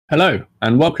Hello,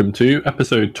 and welcome to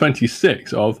episode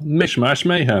 26 of Mishmash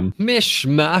Mayhem.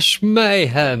 Mishmash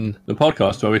Mayhem. The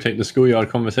podcast where we take the schoolyard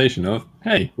conversation of,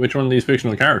 hey, which one of these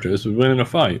fictional characters would win in a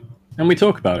fight? And we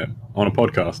talk about it on a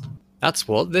podcast. That's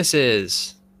what this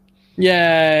is.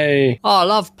 Yay! Oh, I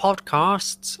love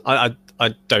podcasts. I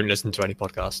don't listen to any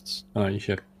podcasts. Oh, you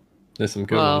should. There's some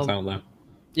good ones out there.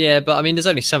 Yeah, but I mean, there's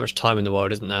only so much time in the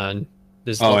world, isn't there? And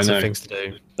there's lots of things to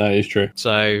do. That is true.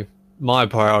 So my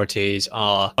priorities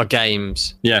are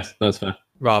games. Yes, that's fair.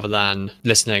 Rather than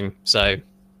listening. So,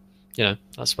 you know,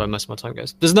 that's where most of my time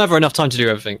goes. There's never enough time to do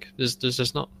everything. There's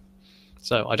just not.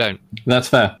 So I don't. That's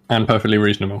fair and perfectly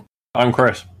reasonable. I'm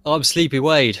Chris. I'm Sleepy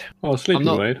Wade. Oh, Sleepy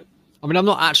Wade. I mean, I'm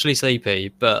not actually sleepy,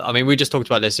 but I mean, we just talked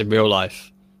about this in real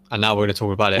life. And now we're going to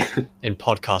talk about it in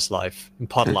podcast life, in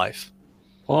pod life.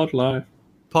 Pod life.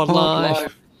 Pod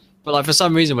life. But like for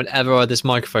some reason, whenever this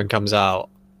microphone comes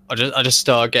out, I just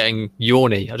start getting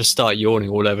yawny. I just start yawning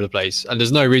all over the place. And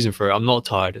there's no reason for it. I'm not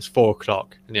tired. It's 4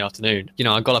 o'clock in the afternoon. You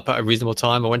know, I got up at a reasonable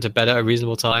time. I went to bed at a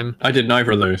reasonable time. I did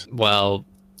neither of those. Well,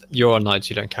 you're on nights,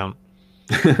 you don't count.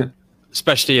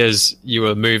 Especially as you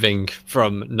were moving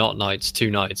from not nights to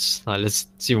nights. Like, it's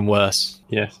even worse.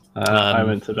 Yes. I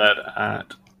went to bed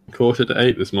at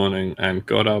 7:45 this morning and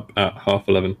got up at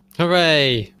 11:30.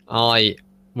 Hooray! I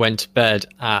went to bed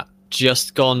at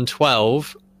just gone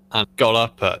 12 and got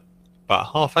up at about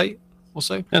 8:30 or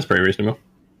so. That's pretty reasonable.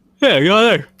 Yeah, I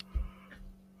know.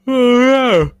 Oh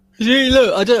no! See,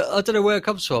 look, I don't know where it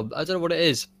comes from. I don't know what it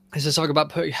is. It's just something about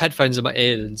putting headphones in my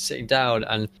ear and sitting down,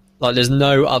 and like there's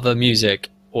no other music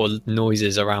or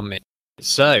noises around me.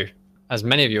 So, as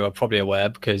many of you are probably aware,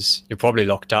 because you're probably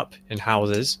locked up in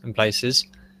houses and places,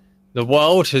 the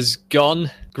world has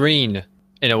gone green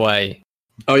in a way.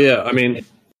 Oh yeah, I mean,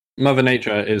 Mother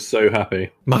Nature is so happy.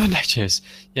 Mother Nature is,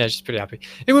 yeah, she's pretty happy.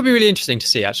 It would be really interesting to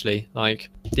see, actually, like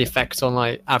the effect on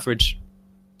like average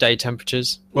day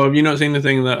temperatures. Well, have you not seen the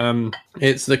thing that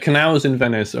it's the canals in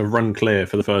Venice have run clear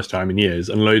for the first time in years,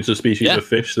 and loads of species of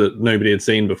fish that nobody had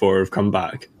seen before have come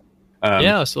back.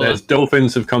 I saw that.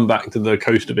 Dolphins have come back to the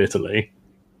coast of Italy.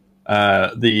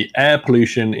 The air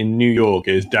pollution in New York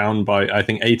is down by, I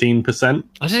think, 18%.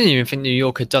 I didn't even think New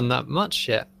York had done that much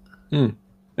yet.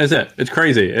 That's it. It's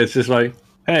crazy. It's just like,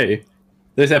 hey,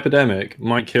 this epidemic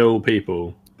might kill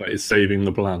people, but it's saving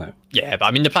the planet. Yeah, but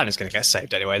I mean, the planet's going to get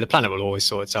saved anyway. The planet will always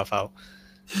sort itself out.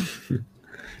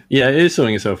 Yeah, it is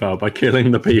sorting itself out by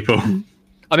killing the people.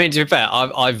 I mean, to be fair,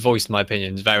 I've voiced my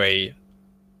opinions very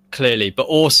clearly, but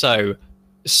also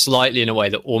slightly in a way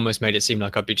that almost made it seem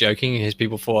like I'd be joking, and his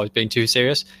people thought I was being too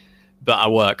serious. But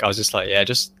at work, I was just like, yeah,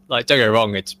 just like, don't get me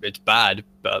wrong, it's bad,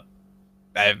 but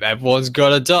everyone's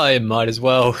gotta die. Might as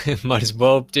well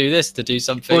do this to do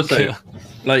something. Also,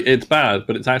 like, it's bad,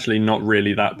 but it's actually not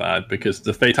really that bad because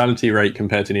the fatality rate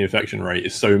compared to the infection rate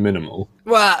is so minimal.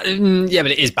 Well, yeah,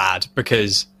 but it is bad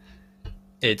because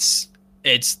it's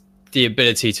the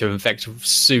ability to infect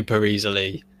super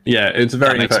easily. Yeah, it's a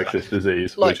very infectious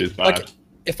disease, like, which is bad. Like,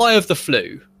 if I have the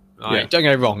flu, right, don't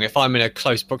get me wrong, if I'm in a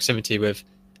close proximity with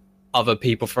other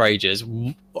people for ages,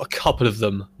 a couple of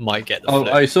them might get the flu.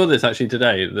 I saw this actually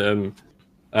today.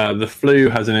 The flu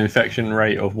has an infection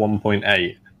rate of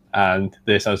 1.8, and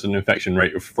this has an infection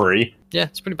rate of 3. Yeah,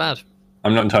 it's pretty bad.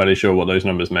 I'm not entirely sure what those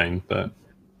numbers mean, but...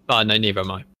 Oh, no, neither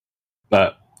am I.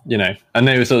 But, you know, and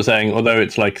they were sort of saying, although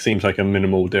it's like seems like a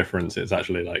minimal difference, it's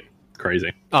actually like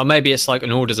crazy. Oh, maybe it's like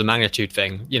an orders of magnitude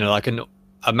thing. You know, like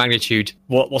a magnitude.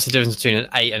 What's the difference between an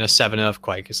 8 and a 7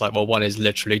 earthquake? It's like, well, one is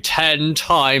literally 10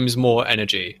 times more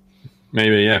energy.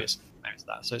 Maybe, yeah. Maybe it's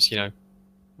that. So it's, you know,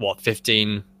 what,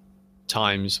 15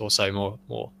 times or so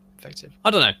more effective.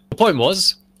 I don't know. The point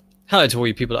was, hello to all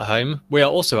you people at home. We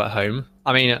are also at home.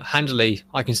 I mean, handily,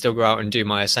 I can still go out and do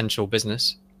my essential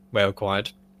business where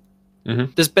required.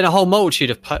 Mm-hmm. There's been a whole multitude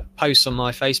of posts on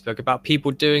my Facebook about people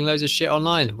doing loads of shit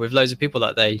online with loads of people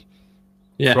that they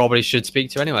probably should speak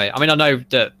to anyway. I mean, I know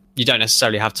that you don't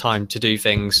necessarily have time to do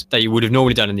things that you would have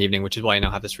normally done in the evening, which is why you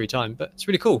now have this free time, but it's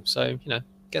really cool. So, you know,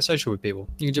 get social with people.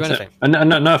 You can do anything. And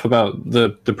enough about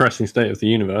the depressing state of the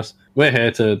universe. We're here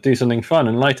to do something fun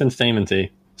and light entertainment-y.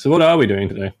 So what are we doing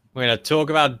today? We're going to talk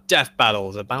about death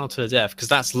battles, a battle to the death, because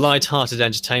that's light-hearted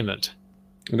entertainment.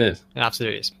 It is. It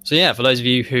absolutely is. So yeah, for those of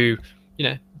you who, you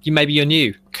know, you're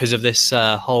new because of this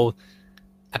whole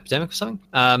epidemic or something.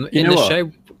 You know what?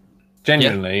 Show,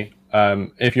 genuinely,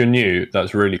 if you're new,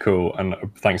 that's really cool, and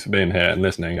thanks for being here and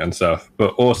listening and stuff.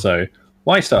 But also,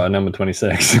 why start at number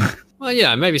 26? Well,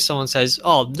 yeah, maybe someone says,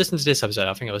 "Oh, listen to this episode.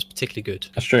 I think it was particularly good."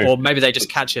 That's true. Or maybe they just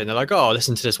catch it and they're like, "Oh,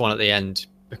 listen to this one at the end.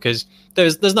 because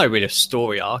there's no real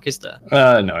story arc, is there?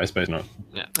 No, I suppose not.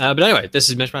 Yeah. But anyway, this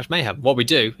is Mishmash Mayhem. What we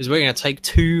do is we're going to take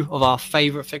two of our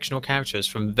favourite fictional characters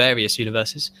from various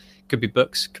universes. Could be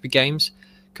books, could be games,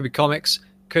 could be comics,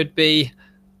 could be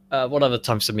what other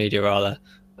types of media are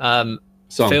there?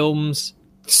 Films,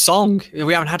 song.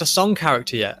 We haven't had a song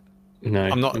character yet. No,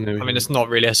 I'm not. I mean, it's not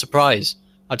really a surprise.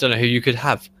 I don't know who you could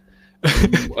have.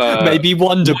 Maybe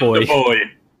Wonder Boy.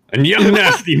 And Young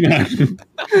Nasty Man.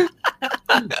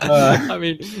 I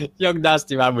mean, Young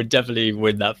Nasty Man would definitely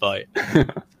win that fight.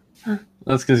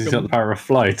 That's because he's got the power of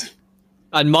flight.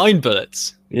 And mind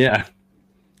bullets. Yeah.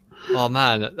 Oh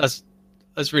man, that's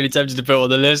really tempting to put on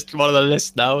the list. One of the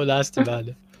lists now, Nasty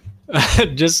Man.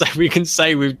 Just so we can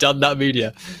say we've done that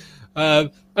media.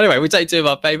 Anyway, we take two of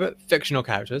our favourite fictional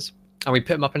characters and we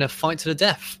put them up in a fight to the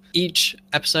death. Each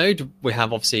episode, we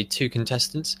have obviously two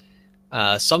contestants.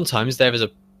 Sometimes there is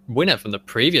a winner from the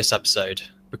previous episode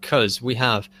because we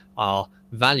have our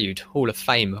valued Hall of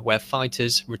Fame where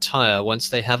fighters retire once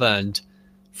they have earned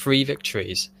 3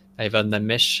 victories. They've earned their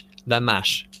Mish, their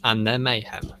Mash, and their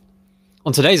Mayhem.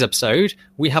 On today's episode,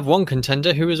 we have one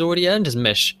contender who has already earned his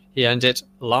Mish. He earned it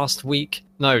 2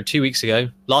 weeks ago.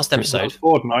 Last episode.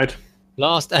 Fortnite.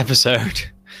 Last episode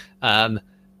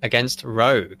against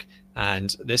Rogue.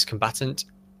 And this combatant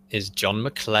is John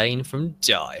McClane from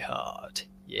Die Hard.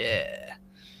 Yeah.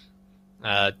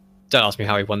 Don't ask me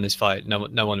how he won this fight. No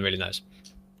one really knows.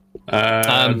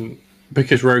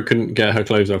 Because Rogue couldn't get her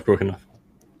clothes off quick enough.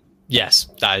 Yes,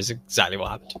 that is exactly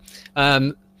what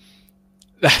happened.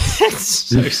 That's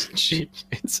so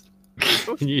stupid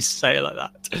when you say it like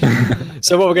that.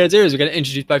 So what we're going to do is we're going to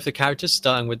introduce both the characters,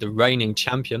 starting with the reigning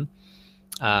champion.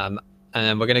 And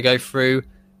then we're going to go through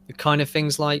the kind of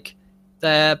things like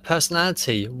their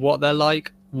personality, what they're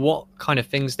like, what kind of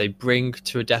things they bring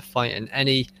to a death fight, and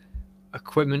any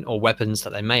equipment or weapons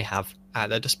that they may have at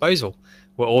their disposal.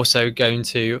 We're also going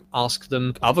to ask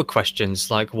them other questions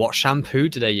like what shampoo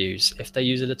do they use, if they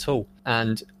use it at all,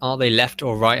 and are they left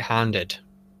or right-handed?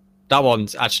 That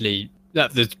one's actually, there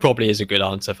probably is a good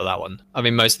answer for that one. I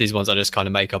mean, most of these ones I just kind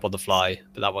of make up on the fly,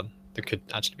 but that one, there could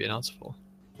actually be an answer for.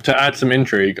 To add some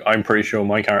intrigue, I'm pretty sure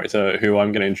my character, who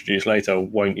I'm going to introduce later,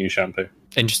 won't use shampoo.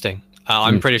 Interesting.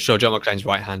 I'm pretty sure John McClane's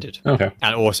right-handed. Okay.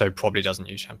 And also probably doesn't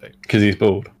use shampoo. Because he's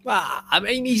bald. Well, I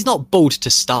mean, he's not bald to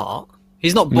start.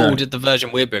 He's not bald at the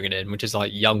version we're bringing in, which is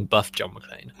like young, buff John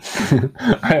McClane.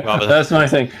 That's my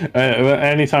thing.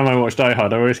 Anytime I watch Die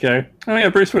Hard, I always go, oh yeah,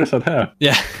 Bruce Willis had hair.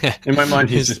 Yeah. In my mind,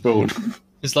 he's just bald.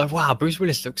 It's like, wow, Bruce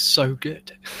Willis looks so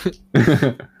good.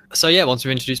 So yeah, once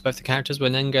we've introduced both the characters, we're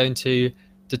then going to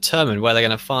determine where they're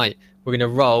going to fight. We're going to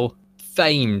roll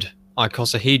famed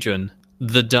icosahedron,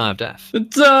 the Die of Death. The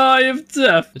Die of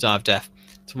Death. The Die of Death.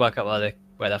 To work out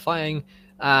where they're fighting.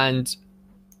 And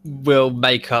we'll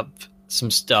make up some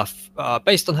stuff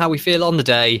based on how we feel on the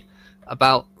day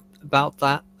about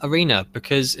that arena,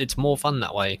 because it's more fun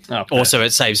that way. Okay. Also,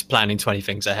 it saves planning 20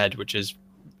 things ahead, which is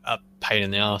a pain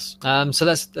in the ass. So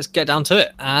let's get down to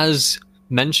it. As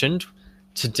mentioned,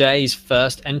 today's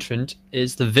first entrant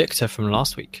is the victor from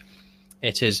last week.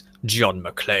 It is John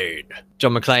McClane.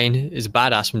 John McClane is a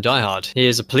badass from Die Hard. He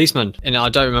is a policeman, and I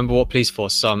don't remember what police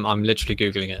force, so I'm literally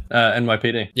Googling it.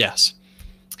 NYPD. Yes.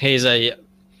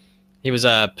 He was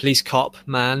a police cop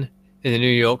man in the New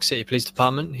York City Police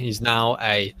Department. He's now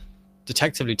a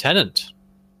detective lieutenant.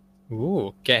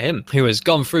 Ooh, get him. Who has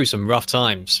gone through some rough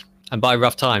times. And by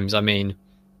rough times, I mean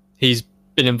he's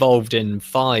been involved in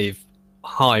 5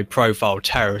 high-profile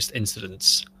terrorist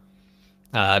incidents,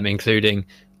 including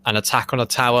an attack on a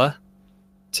tower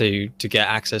to get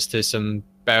access to some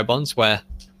bearer bonds where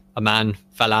a man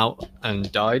fell out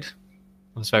and died.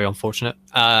 That's very unfortunate.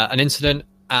 An incident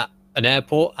at an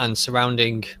airport and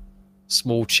surrounding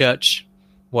small church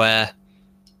where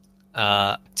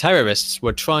terrorists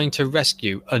were trying to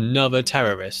rescue another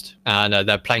terrorist, and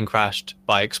their plane crashed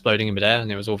by exploding in midair,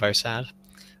 and it was all very sad.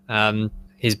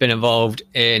 He's been involved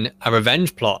in a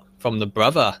revenge plot from the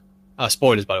brother,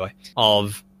 spoilers by the way,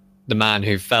 of the man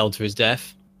who fell to his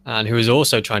death and who was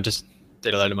also trying to steal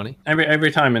a load of money.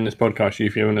 Every time in this podcast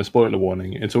you've given a spoiler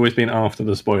warning, it's always been after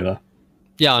the spoiler.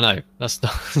 Yeah, I know. That's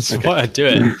why I do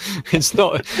it. It's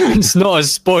not a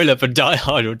spoiler for Die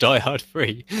Hard or Die Hard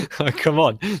 3. Like, come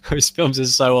on, those films are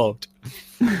so old.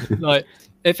 Like,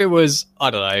 if it was, I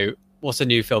don't know, what's a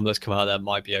new film that's come out that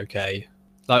might be okay?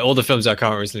 Like, all the films that are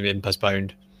currently recently been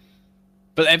postponed.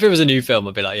 But if it was a new film,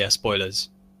 I'd be like, yeah, spoilers.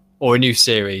 Or a new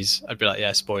series, I'd be like,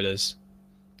 yeah, spoilers.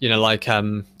 You know, like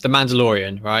The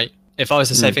Mandalorian, right? If I was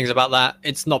to say things about that,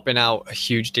 it's not been out a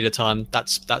huge deal of time.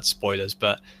 That's spoilers.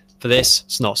 But for this,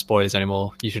 it's not spoilers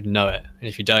anymore. You should know it. And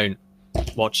if you don't,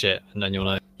 watch it and then you'll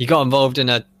know. he got involved in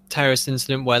a terrorist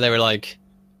incident where they were like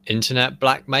internet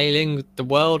blackmailing the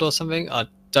world or something. I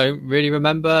don't really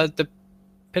remember the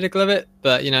pinnacle of it,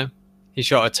 but you know, he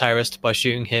shot a terrorist by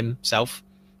shooting himself.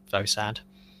 Very sad.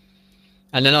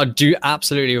 And then I do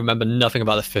absolutely remember nothing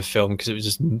about the fifth film because it was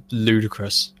just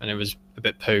ludicrous and it was a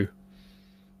bit poo.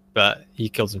 But he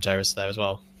killed some terrorists there as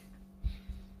well.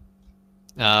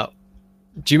 Do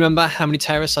you remember how many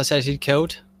terrorists I said he'd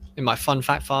killed in my fun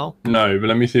fact file? No, but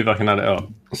let me see if I can add it up.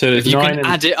 So there's if you 9 can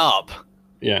add it up.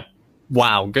 Yeah.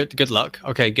 Wow, good luck.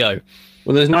 Okay, go.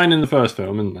 Well, there's 9 in the first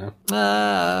film, isn't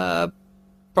there?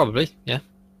 Probably, yeah.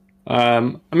 I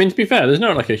mean, to be fair, there's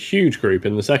not like a huge group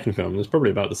in the second film. There's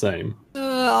probably about the same.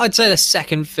 I'd say the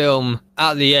second film,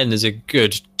 at the end, there's a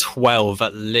good 12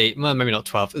 at least. Well, maybe not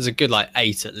 12. There's a good,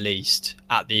 8 at least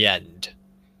at the end.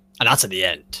 And that's at the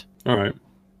end. All right.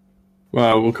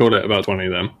 Well, we'll call it about 20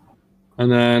 then.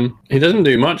 And then he doesn't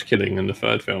do much killing in the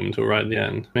third film until right at the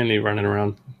end. Mainly running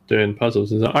around doing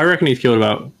puzzles. I reckon he's killed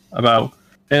about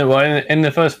in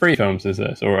the first 3 films, is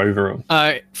this? Or overall?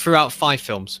 Throughout 5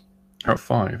 films. Oh,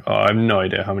 5. Oh, I have no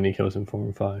idea how many he kills in 4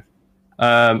 and 5.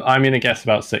 I'm going to guess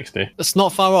about 60. That's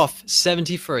not far off.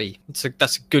 73.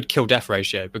 That's a good kill-death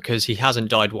ratio because he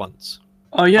hasn't died once.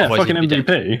 Oh, yeah, Otherwise fucking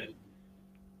MVP.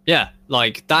 Yeah,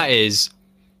 that is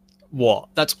what?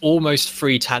 That's almost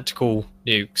 3 tactical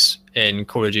nukes in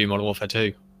Call of Duty Modern Warfare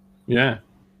 2. Yeah.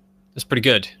 That's pretty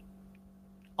good.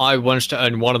 I managed to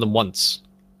earn one of them once,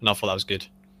 and I thought that was good.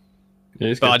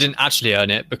 Yeah, but I didn't actually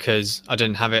earn it because I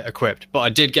didn't have it equipped. But I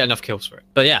did get enough kills for it.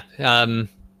 But yeah,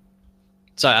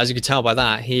 so as you can tell by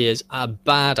that, he is a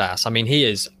badass. I mean, he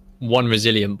is one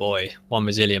resilient boy, one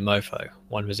resilient mofo,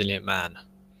 one resilient man,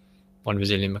 one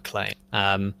resilient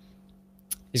McClane.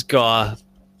 He's got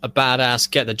a badass,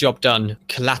 get the job done,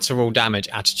 collateral damage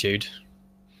attitude.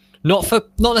 Not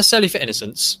necessarily for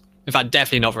innocence. In fact,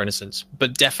 definitely not for innocence,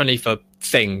 but definitely for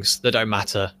things that don't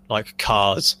matter, like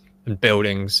cars and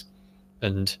buildings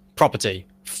and property.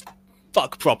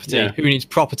 Fuck property. Yeah. Who needs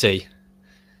property?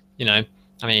 You know,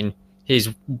 I mean, he's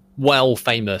well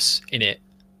famous in it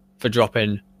for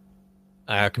dropping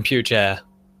a computer chair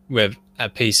with a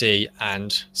PC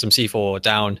and some C4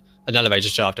 down an elevator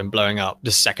shaft and blowing up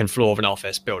the second floor of an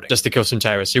office building just to kill some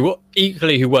terrorists who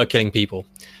were killing people.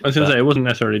 I was going to say, it wasn't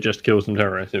necessarily just to kill some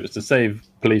terrorists, it was to save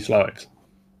police lives.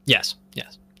 Yes,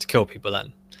 to kill people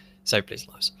then. Save police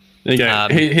lives. There you go.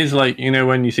 He's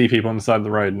when you see people on the side of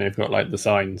the road and they've got the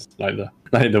signs,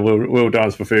 the will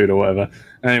dance for food or whatever,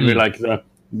 and it'd be the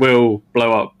will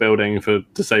blow up building to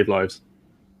save lives.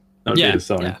 That would be the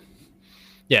sign.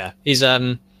 Yeah. He's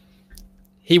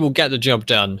he will get the job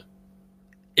done,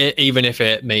 even if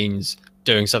it means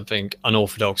doing something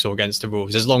unorthodox or against the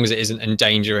rules, as long as it isn't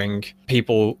endangering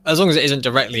people, as long as it isn't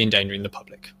directly endangering the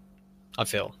public. I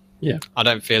feel. Yeah. I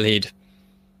don't feel he'd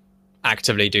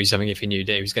actively do something if he knew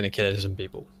that he was going to kill some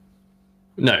people.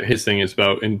 No, his thing is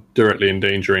about directly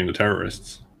endangering the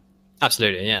terrorists.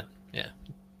 Absolutely, yeah.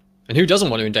 And who doesn't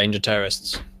want to endanger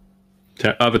terrorists?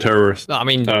 Other terrorists. I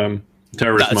mean,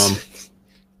 terrorist mum.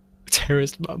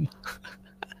 Terrorist mum.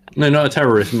 No, not a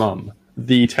terrorist mum.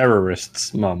 The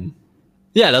terrorist's mum.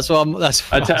 Yeah, that's what.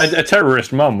 A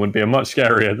terrorist mum would be a much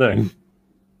scarier thing.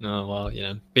 Oh well,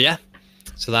 But yeah,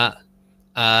 so that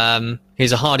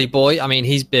he's a hardy boy. I mean,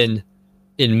 he's been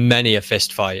in many a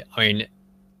fist fight. I mean,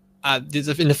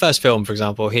 in the first film, for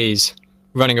example, he's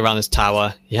running around this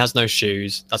tower. He has no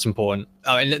shoes. That's important.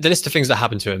 I mean, the list of things that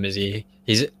happen to him is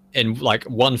he's in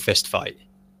one fist fight.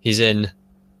 He's in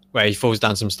where he falls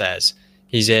down some stairs.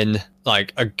 He's in a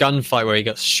gunfight where he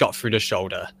gets shot through the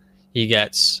shoulder. He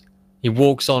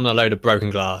walks on a load of broken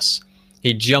glass.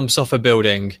 He jumps off a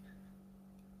building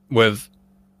with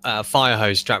a fire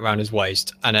hose strapped around his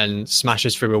waist and then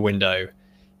smashes through a window.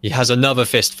 He has another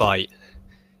fist fight.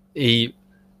 He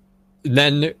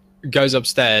then goes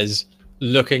upstairs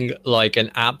looking like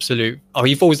an absolute... Oh,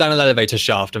 he falls down an elevator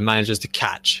shaft and manages to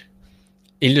catch.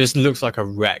 He just looks like a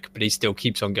wreck, but he still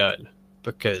keeps on going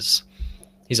because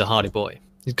he's a hardy boy.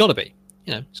 He's got to be.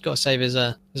 He's got to save his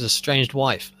estranged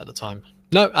wife at the time.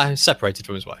 No, I separated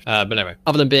from his wife. But anyway,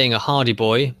 other than being a hardy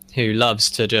boy who loves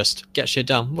to just get shit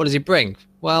done, what does he bring?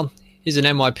 Well, he's an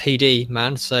NYPD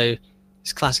man, so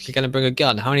he's classically going to bring a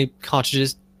gun. How many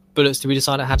bullets did we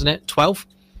decide it had in it? 12?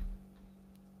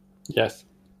 Yes.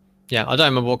 Yeah, I don't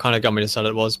remember what kind of gun we decided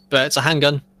it was, but it's a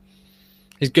handgun.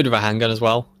 He's good with a handgun as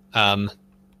well. Really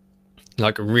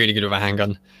good with a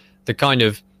handgun. The kind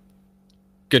of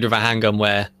good with a handgun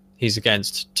where he's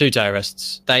against 2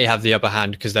 terrorists. They have the upper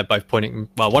hand because they're both pointing...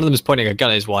 Well, one of them is pointing a gun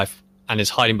at his wife and is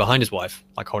hiding behind his wife,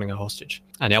 holding her hostage.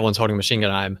 And the other one's holding a machine gun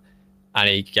at him. And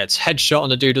he gets headshot on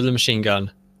the dude with the machine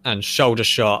gun and shoulder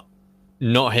shot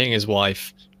not hitting his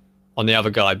wife on the other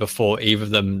guy before either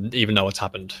of them even know what's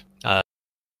happened.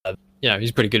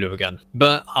 He's pretty good with a gun.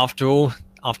 But after all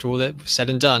that said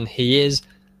and done, he is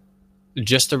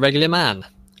just a regular man.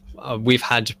 We've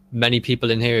had many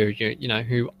people in here,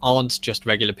 who aren't just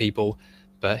regular people,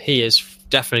 but he is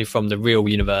definitely from the real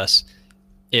universe,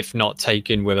 if not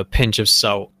taken with a pinch of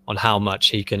salt on how much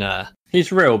he can.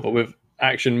 He's real, but with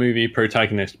action movie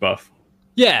protagonist buff.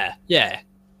 Yeah,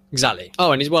 exactly.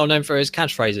 Oh, and he's well known for his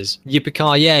catchphrases.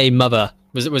 Yippee-ki-yay, mother.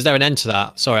 Was there an end to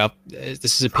that? Sorry,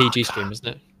 this is a PG stream, isn't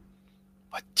it?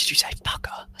 What did you say,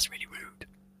 fucker? That's really rude.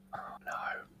 Oh no.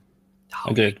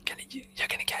 I did. You're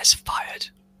gonna get us fired.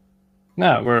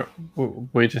 No,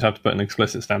 we just have to put an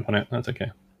explicit stamp on it. That's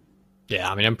okay. Yeah,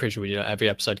 I mean, I'm pretty sure we do that every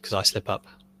episode because I slip up.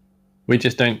 We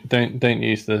just don't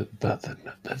use the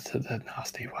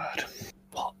nasty word.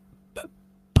 What?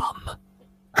 Bum.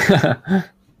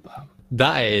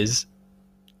 That is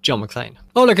John McClane.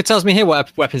 Oh, look, it tells me here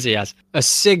what weapons he has. A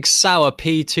Sig Sauer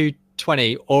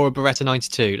P220 or a Beretta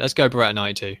 92. Let's go Beretta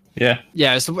 92. Yeah.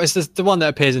 Yeah, it's the one that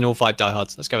appears in all 5 Die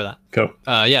Hards. Let's go with that. Cool.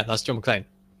 Yeah, that's John McClane.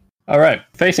 All right.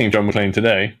 Facing John McClane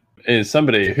today is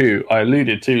somebody who I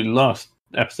alluded to last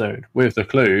episode with the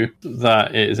clue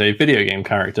that it is a video game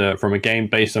character from a game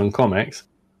based on comics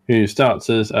who starts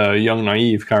as a young,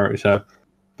 naive character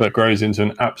but grows into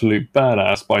an absolute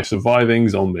badass by surviving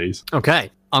zombies. Okay.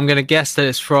 I'm going to guess that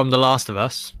it's from The Last of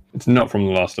Us. It's not from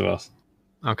The Last of Us.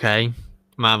 Okay.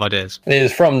 I have ideas. It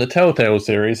is from the Telltale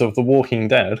series of The Walking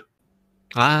Dead.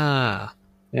 Ah.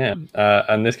 Yeah.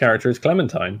 And this character is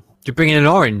Clementine. You're bringing an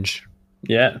orange.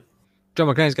 Yeah. John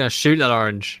McClane's going to shoot that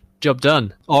orange. Job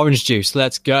done. Orange juice.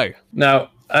 Let's go. Now,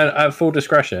 at full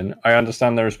discretion, I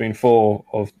understand there has been 4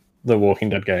 of the Walking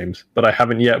Dead games, but I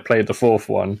haven't yet played the 4th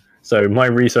one. So my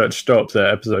research stops at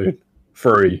episode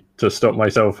 3 to stop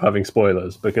myself having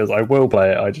spoilers, because I will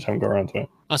play it, I just haven't got around to it.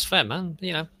 That's fair, man.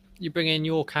 You bring in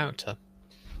your character.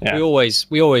 Yeah. We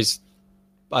always,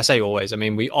 I say always, I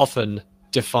mean, we often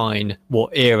define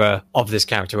what era of this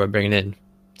character we're bringing in.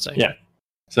 So yeah.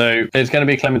 So it's going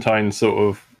to be Clementine sort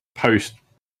of post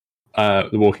The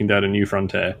Walking Dead and New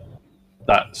Frontier,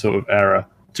 that sort of era.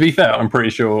 To be fair, I'm pretty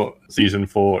sure season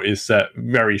 4 is set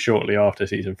very shortly after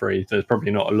season 3. There's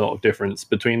probably not a lot of difference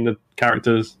between the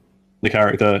character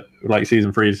like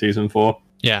season 3 to season 4.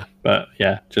 Yeah. But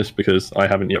yeah, just because I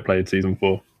haven't yet played season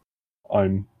 4,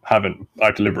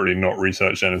 I've deliberately not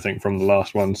researched anything from the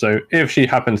last one. So if she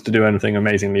happens to do anything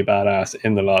amazingly badass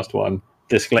in the last one,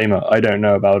 disclaimer, I don't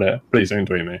know about it. Please don't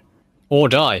tweet me. Or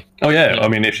die. Oh yeah, I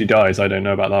mean, if she dies, I don't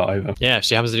know about that either. Yeah, if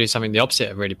she happens to do something the opposite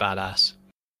of really badass.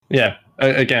 Yeah,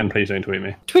 again, please don't tweet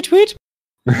me. Tweet.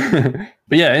 But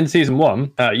yeah, in season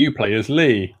 1, you play as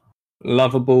Lee,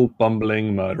 lovable,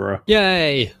 bumbling murderer.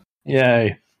 Yay.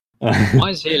 Why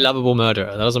is he a lovable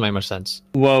murderer? That doesn't make much sense.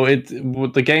 Well,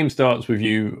 the game starts with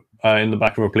you in the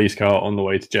back of a police car on the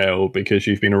way to jail because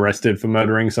you've been arrested for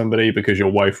murdering somebody because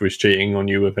your wife was cheating on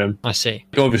you with him. I see.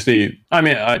 Obviously, I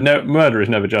mean, no, murder is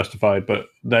never justified, but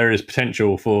there is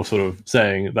potential for sort of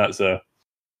saying that's at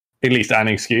least an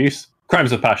excuse.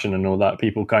 Crimes of passion and all that,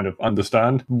 people kind of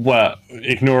understand. But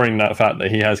ignoring that fact that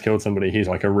he has killed somebody, he's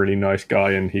like a really nice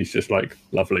guy and he's just like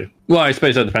lovely. Well, I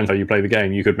suppose that depends how you play the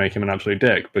game. You could make him an absolute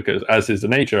dick because, as is the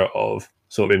nature of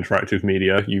sort of interactive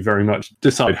media, you very much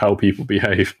decide how people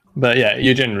behave. But yeah,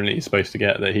 you're generally supposed to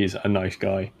get that he's a nice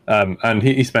guy. And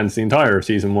he spends the entire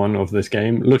season 1 of this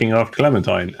game looking after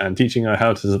Clementine and teaching her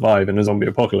how to survive in a zombie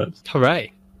apocalypse.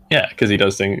 Hooray. Yeah, because he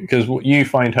does things. Because you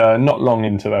find her not long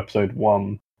into episode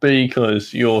 1.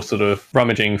 Because you're sort of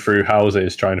rummaging through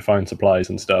houses trying to find supplies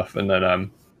and stuff, and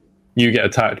then you get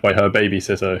attacked by her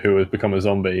babysitter who has become a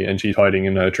zombie, and she's hiding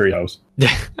in her treehouse.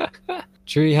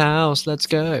 Treehouse, let's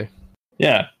go.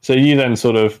 Yeah, so you then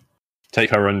sort of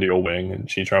take her under your wing, and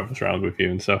she travels around with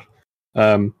you and stuff.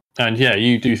 And yeah,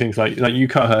 you do things like you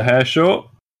cut her hair short,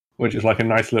 which is like a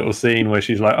nice little scene where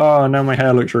she's like, "Oh, now my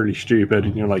hair looks really stupid,"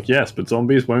 and you're like, "Yes, but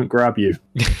zombies won't grab you."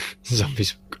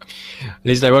 Zombies. At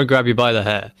least they won't grab you by the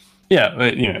hair. Yeah,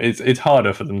 but, it's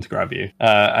harder for them to grab you.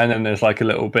 And then there's like a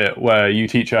little bit where you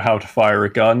teach her how to fire a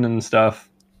gun and stuff.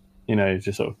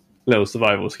 Just sort of little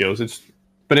survival skills. It's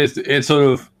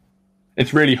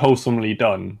really wholesomely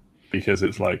done because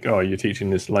it's like, oh, you're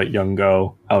teaching this like young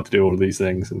girl how to do all of these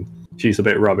things, and she's a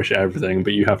bit rubbish at everything,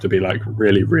 but you have to be like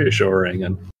really reassuring,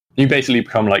 and you basically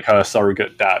become like her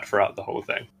surrogate dad throughout the whole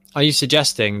thing. Are you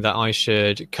suggesting that I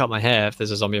should cut my hair if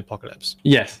there's a zombie apocalypse?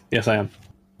 Yes, I am.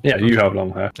 Yeah, you have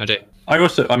long hair. I do.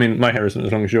 I mean, my hair isn't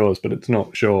as long as yours, but it's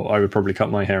not sure. I would probably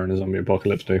cut my hair in a zombie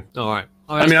apocalypse too. All right.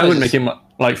 I wouldn't make it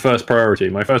like first priority.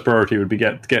 My first priority would be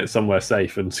get somewhere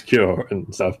safe and secure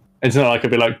and stuff. It's not like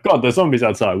I'd be like, God, there's zombies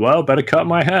outside. Well, better cut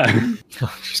my hair.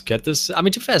 Just get this. I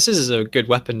mean, to be fair, scissors are a good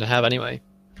weapon to have anyway.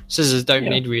 Scissors don't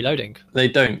need reloading. They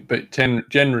don't, but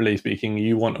generally speaking,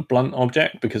 you want a blunt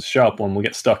object because a sharp one will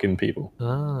get stuck in people.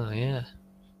 Oh, yeah.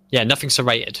 Yeah, nothing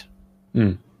serrated.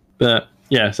 But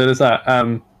yeah, so there's that.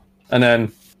 And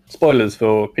then spoilers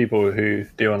for people who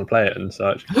do want to play it and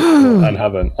such and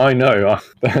haven't. I know.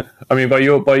 I mean, by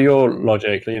your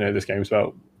logic, this game's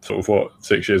about sort of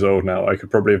 6 years old now. I could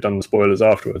probably have done the spoilers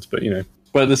afterwards, but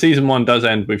But the season 1 does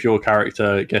end with your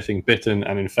character getting bitten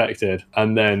and infected,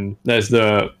 and then there's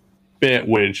the bit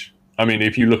which, I mean,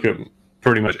 if you look at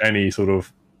pretty much any sort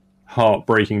of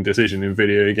heartbreaking decision in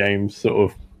video games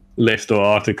sort of list or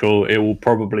article, it will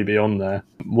probably be on there,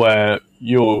 where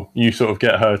you sort of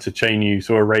get her to chain you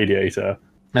to a radiator,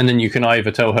 and then you can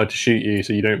either tell her to shoot you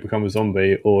so you don't become a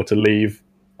zombie, or to leave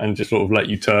and just sort of let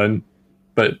you turn.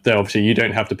 But then obviously you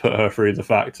don't have to put her through the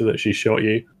fact that she shot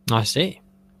you. I see.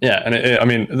 Yeah, and I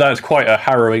mean, that's quite a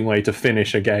harrowing way to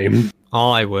finish a game.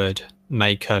 I would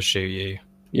make her shoot you.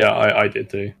 Yeah, I did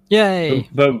too. Yay!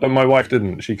 But my wife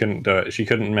didn't. She couldn't do it. She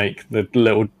couldn't make the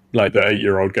little, like, the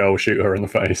 8-year-old girl shoot her in the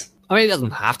face. I mean, it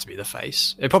doesn't have to be the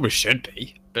face. It probably should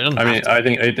be, but it doesn't have to. I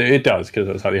think it does, because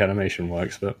that's how the animation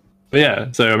works. But yeah,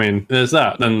 so I mean, there's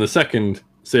that. Then the second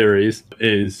series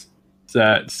is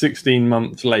set 16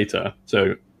 months later,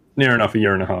 so near enough a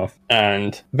year and a half.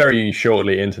 And very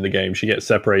shortly into the game, she gets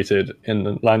separated in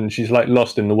the land. She's like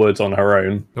lost in the woods on her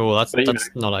own. Oh, that's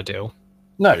not ideal.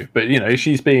 No, but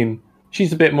she's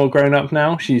a bit more grown up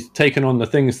now. She's taken on the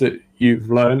things that you've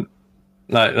learned,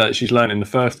 like she's learned in the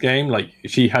first game. Like,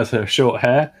 she has her short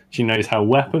hair. She knows how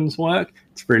weapons work.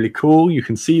 It's really cool. You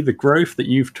can see the growth that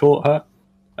you've taught her.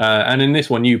 And in this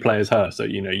one, you play as her, so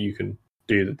you can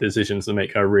do the decisions that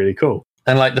make her really cool.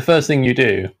 And like the first thing you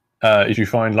do is you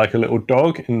find like a little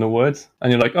dog in the woods,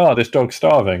 and you're like, oh, this dog's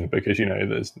starving, because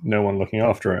there's no one looking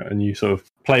after it, and you sort of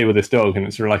play with this dog, and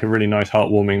it's like a really nice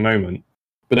heartwarming moment.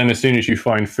 But then as soon as you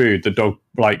find food, the dog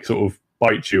like sort of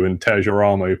bites you and tears your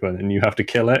arm open, and you have to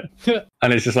kill it.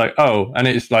 And it's just like, oh, and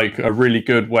it's like a really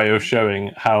good way of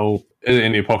showing how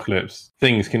in the apocalypse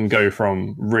things can go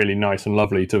from really nice and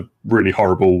lovely to really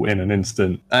horrible in an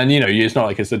instant. And it's not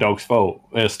like it's the dog's fault.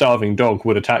 A starving dog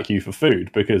would attack you for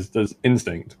food because there's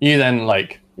instinct. You then,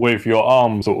 like, with your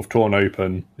arm sort of torn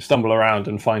open, stumble around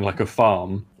and find like a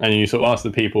farm, and you sort of ask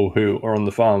the people who are on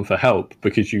the farm for help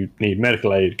because you need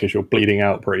medical aid because you're bleeding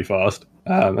out pretty fast.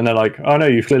 And they're like, oh no,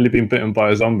 you've clearly been bitten by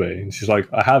a zombie. And she's like,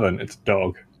 I haven't, it's a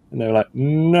dog. And they're like,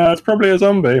 no, it's probably a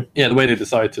zombie. Yeah, the way they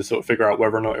decide to sort of figure out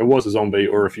whether or not it was a zombie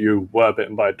or if you were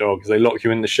bitten by a dog is they lock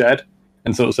you in the shed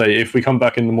and sort of say, if we come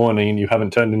back in the morning and you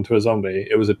haven't turned into a zombie,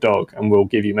 it was a dog, and we'll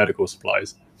give you medical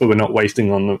supplies. But we're not wasting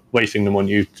them on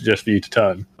you just for you to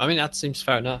turn. I mean, that seems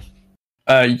fair enough.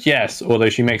 Yes, although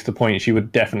she makes the point she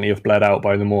would definitely have bled out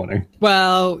by the morning.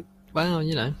 Well,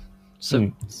 it's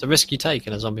a risk you take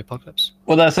in a zombie apocalypse.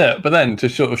 Well, that's it. But then to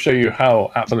sort of show you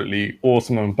how absolutely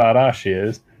awesome and badass she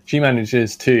is, she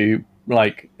manages to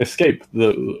like escape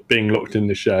the being locked in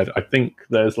the shed. I think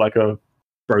there's like a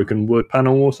broken wood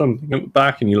panel or something at the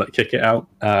back, and you like kick it out.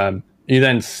 You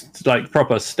then like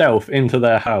proper stealth into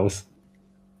their house,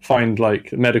 find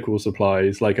like medical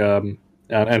supplies, like an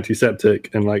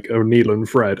antiseptic and like a needle and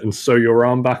thread, and sew your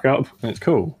arm back up. And it's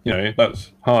cool.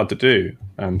 That's hard to do.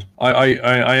 And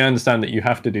I understand that you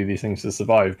have to do these things to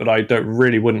survive, but I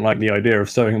wouldn't like the idea of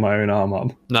sewing my own arm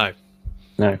up. No.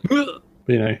 But,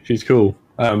 she's cool.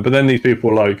 But then these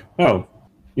people are like, oh,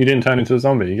 you didn't turn into a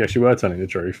zombie. I guess you were telling the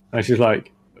truth. And she's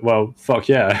like, well, fuck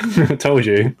yeah, I told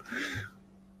you.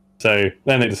 So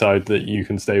then they decide that you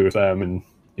can stay with them, and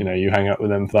you hang out with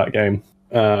them for that game,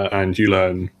 and you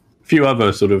learn a few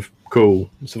other sort of cool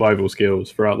survival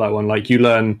skills throughout that one. Like, you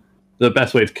learn the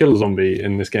best way to kill a zombie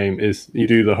in this game is you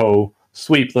do the whole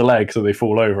sweep the leg so they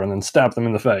fall over and then stab them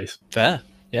in the face. Fair.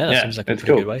 Yeah, that seems like a pretty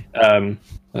good way.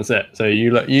 That's it. So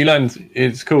you learn,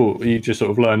 it's cool. You just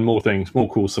sort of learn more things, more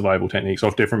cool survival techniques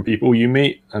off different people you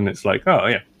meet, and it's like, oh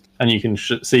yeah. And you can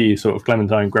see sort of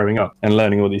Clementine growing up and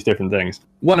learning all these different things.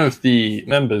 One of the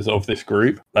members of this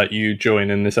group that you join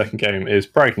in the second game is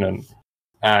pregnant.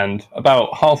 And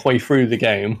about halfway through the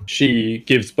game, she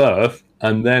gives birth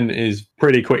and then is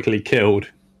pretty quickly killed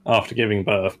after giving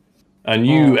birth. And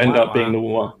you end up being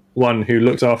the one who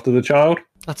looks after the child.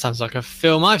 That sounds like a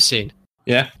film I've seen.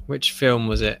 Yeah. Which film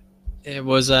was it? It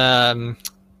was, that one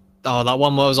that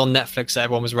was on Netflix that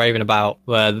everyone was raving about,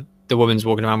 where the woman's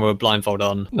walking around with a blindfold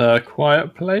on. The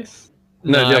Quiet Place?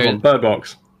 No, the other one, Bird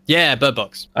Box. Yeah, Bird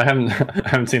Box. I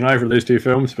haven't seen either of those two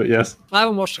films, but yes. I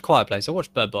haven't watched The Quiet Place. I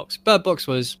watched Bird Box. Bird Box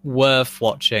was worth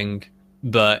watching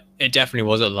but it definitely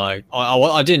wasn't like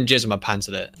I didn't jizz my pants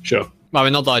at it. Sure. I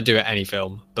mean, not that I do at any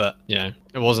film, but you know,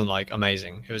 it wasn't like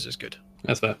amazing. It was just good.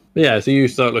 That's fair. But yeah, so you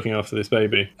start looking after this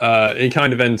baby. It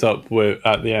kind of ends up with,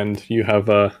 at the end, you have,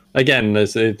 again,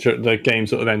 the game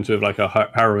sort of ends with like a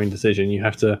harrowing decision. You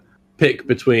have to pick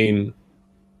between,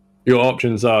 your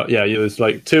options are, there's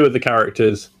like two of the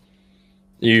characters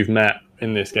you've met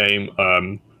in this game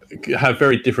have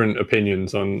very different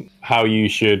opinions on how you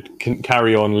should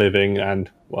carry on living and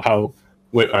how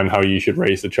you should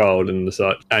raise the child and the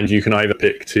such. And you can either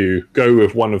pick to go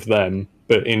with one of them,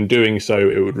 but in doing so,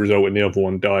 it would result in the other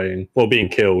one dying or being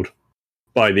killed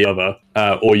by the other.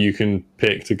 Or you can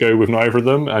pick to go with neither of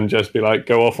them and just be like,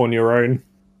 go off on your own,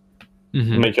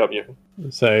 make up your...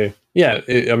 So, yeah,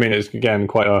 it's, again,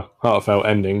 quite a heartfelt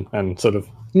ending and sort of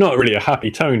not really a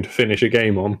happy tone to finish a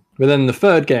game on. But then the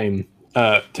third game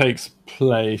takes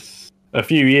place a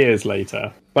few years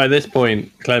later. By this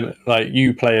point,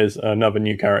 you play as another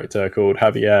new character called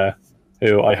Javier,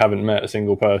 who I haven't met a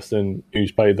single person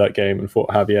who's played that game and thought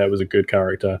Javier was a good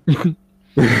character.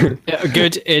 Yeah,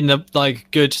 good in the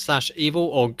good / evil,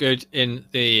 or good in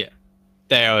the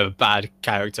they are a bad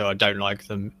character. I don't like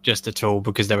them just at all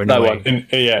because they're annoying.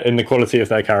 In the quality of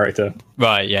their character.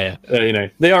 Right, yeah.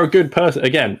 They are a good person.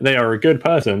 Again, they are a good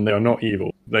person. They are not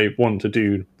evil. They want to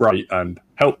do right and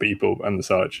help people and the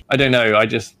such. I don't know. I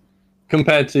just,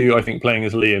 compared to, I think, playing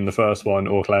as Lee in the first one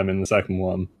or Clem in the second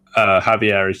one,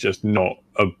 Javier is just not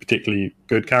a particularly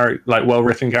good character,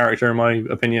 well-written character, in my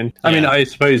opinion. I mean, I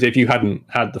suppose if you hadn't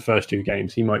had the first two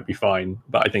games, he might be fine.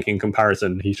 But I think in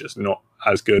comparison, he's just not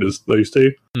as good as those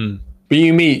two. But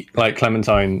you meet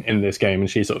Clementine in this game, and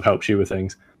she sort of helps you with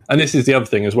things. And this is the other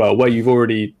thing as well, where you've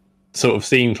already sort of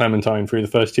seen Clementine through the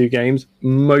first two games.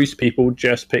 Most people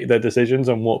just pick their decisions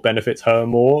on what benefits her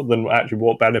more than actually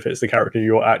what benefits the character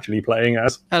you're actually playing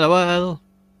as. LOL.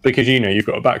 Because you've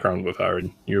got a background with her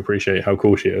and you appreciate how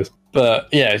cool she is. But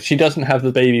yeah, she doesn't have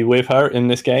the baby with her in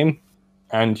this game.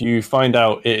 And you find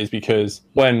out it is because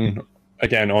when,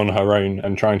 again, on her own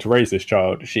and trying to raise this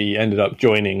child, she ended up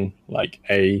joining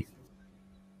a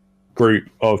group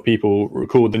of people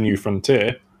called the New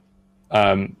Frontier,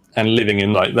 and living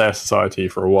in their society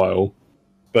for a while.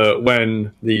 But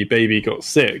when the baby got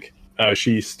sick,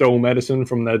 she stole medicine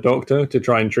from their doctor to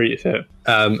try and treat it.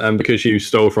 And because she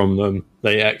stole from them,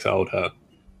 they exiled her.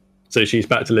 So she's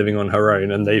back to living on her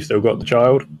own, and they've still got the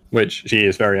child, which she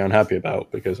is very unhappy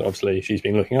about because obviously she's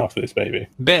been looking after this baby.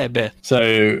 Bit.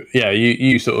 So yeah,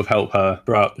 you sort of help her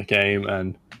throughout the game,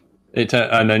 and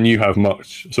then you have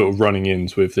much sort of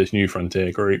running-ins with this New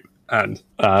Frontier group. And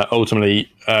ultimately,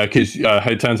 because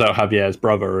it turns out Javier's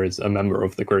brother is a member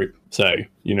of the group. So,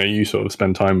 you sort of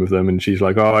spend time with them and she's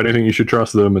like, oh, I don't think you should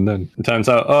trust them. And then it turns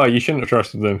out, oh, you shouldn't have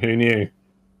trusted them. Who knew?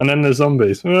 And then there's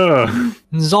zombies. Oh.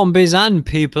 Zombies and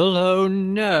people? Oh,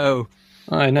 no.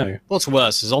 I know. What's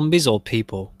worse, zombies or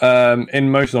people? In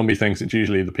most zombie things, it's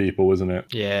usually the people, isn't it?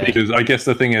 Yeah. Because I guess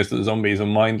the thing is that zombies are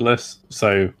mindless.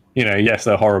 So, yes,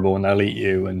 they're horrible and they'll eat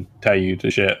you and tear you to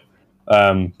shit.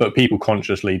 But people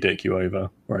consciously dick you over,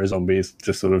 whereas zombies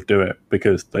just sort of do it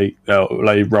because they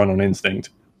run on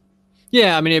instinct.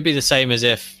 Yeah, I mean, it'd be the same as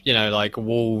if,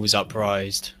 wolves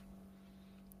uprised.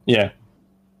 Yeah.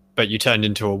 But you turned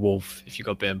into a wolf if you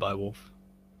got bitten by a wolf.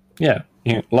 Yeah,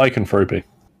 lycanthropy.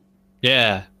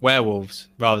 Yeah, werewolves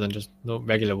rather than just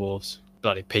regular wolves.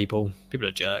 Bloody people. People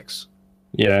are jerks.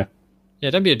 Yeah. Yeah,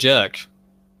 don't be a jerk.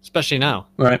 Especially now.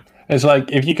 Right. It's like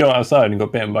if you go outside and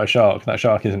got bitten by a shark, that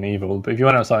shark isn't evil. But if you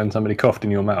went outside and somebody coughed in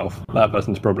your mouth, that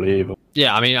person's probably evil.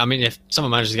 Yeah, I mean, if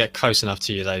someone manages to get close enough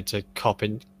to you though to cough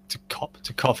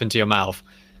into your mouth,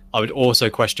 I would also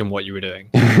question what you were doing.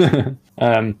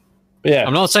 Yeah,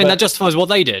 I'm not saying that justifies what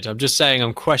they did. I'm just saying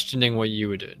I'm questioning what you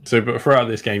were doing. So, but throughout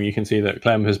this game, you can see that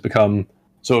Clem has become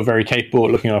sort of very capable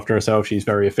at looking after herself. She's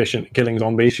very efficient at killing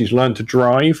zombies. She's learned to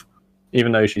drive,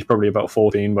 even though she's probably about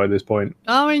 14 by this point.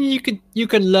 I mean, you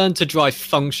can learn to drive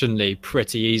functionally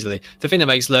pretty easily. The thing that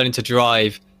makes learning to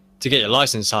drive to get your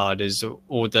license hard is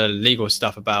all the legal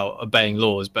stuff about obeying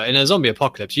laws. But in a zombie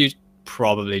apocalypse, you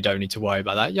probably don't need to worry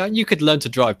about that. Yeah, you could learn to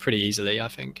drive pretty easily, I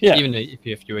think. Yeah. Even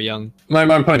if you were young.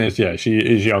 My point is, yeah, she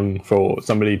is young for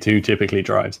somebody who typically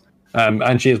drives.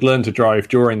 And she has learned to drive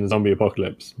during the zombie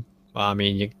apocalypse. Well, I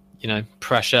mean,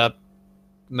 pressure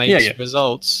makes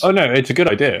results. Oh, no, it's a good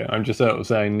idea. I'm just sort of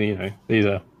saying, these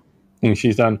are things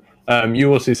she's done.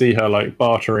 You also see her,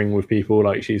 bartering with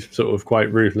people. She's sort of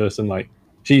quite ruthless and,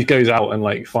 she goes out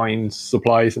and, finds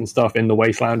supplies and stuff in the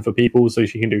wasteland for people so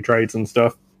she can do trades and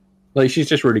stuff. She's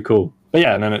just really cool. But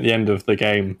yeah, and then at the end of the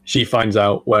game, she finds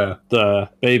out where the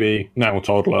baby, now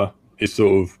toddler, is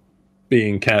sort of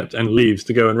being kept and leaves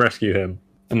to go and rescue him.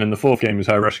 And then the fourth game is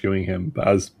her rescuing him. But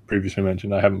as previously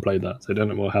mentioned, I haven't played that, so I don't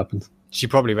know what happens. She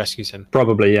probably rescues him.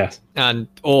 Probably, yes.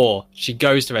 Or she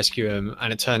goes to rescue him,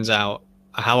 and it turns out,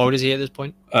 how old is he at this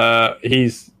point?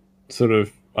 He's sort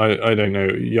of, I don't know,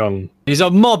 young. He's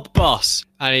a mob boss,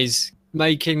 and he's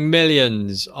making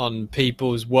millions on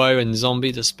people's woe and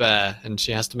zombie despair, and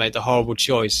she has to make the horrible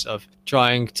choice of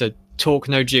trying to talk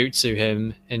no jutsu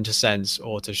him into sense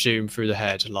or to shoot him through the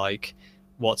head like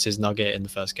what's his nugget in the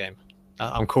first game.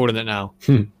 I'm calling it now.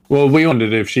 Well, we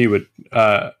wondered if she would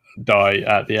die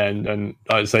at the end, and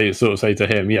I'd say to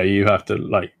him, yeah, you have to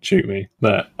like shoot me,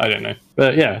 but I don't know.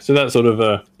 But yeah, so that's sort of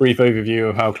a brief overview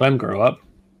of how Clem grew up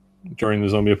during the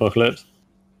zombie apocalypse.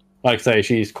 Like I say,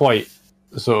 she's quite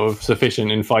sort of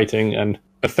sufficient in fighting and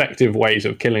effective ways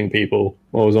of killing people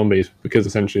or zombies, because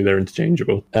essentially they're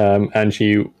interchangeable. And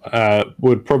she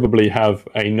would probably have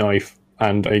a knife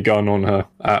and a gun on her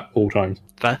at all times.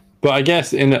 Fair. But I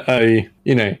guess in a,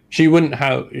 she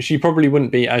probably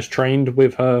wouldn't be as trained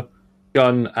with her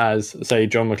gun as, say,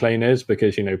 John McClane is,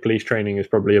 because, police training is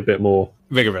probably a bit more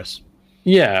rigorous.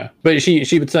 Yeah, but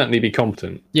she would certainly be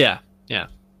competent. Yeah.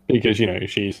 Because,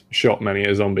 she's shot many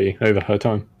a zombie over her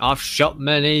time. I've shot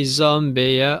many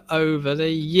zombie over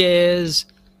the years.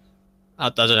 I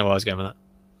don't know where I was going with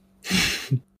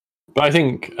that. But I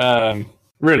think,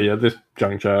 really, at this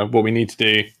juncture, what we need to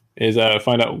do is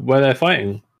find out where they're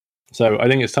fighting. So I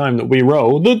think it's time that we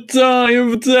roll the Die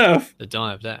of Death. The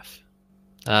Die of Death.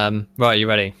 Right, you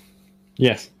ready?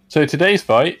 Yes. So today's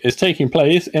fight is taking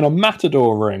place in a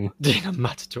matador ring. In a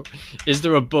matador? Is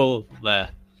there a bull there?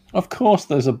 Of course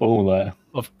there's a bull there.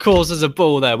 Of course there's a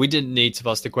bull there. We didn't need to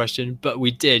ask the question, but we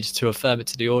did to affirm it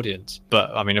to the audience.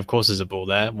 But, I mean, of course there's a bull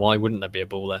there. Why wouldn't there be a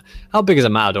bull there? How big is a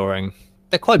matador ring?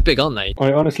 They're quite big, aren't they?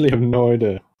 I honestly have no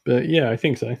idea. But yeah, I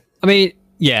think so. I mean,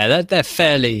 yeah, they're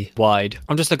fairly wide.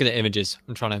 I'm just looking at images.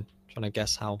 I'm trying to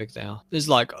guess how big they are. There's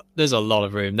a lot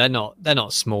of room. They're not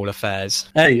small affairs.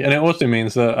 Hey, and it also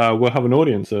means that we'll have an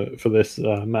audience for this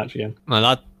match again. Well,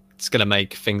 that's gonna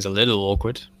make things a little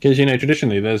awkward. Because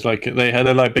traditionally there's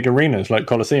they're like big arenas, like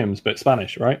Colosseums, but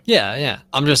Spanish, right? Yeah.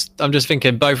 I'm just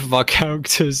thinking both of our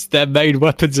characters, their main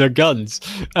weapons are guns.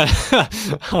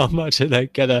 How much are they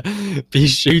gonna be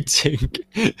shooting?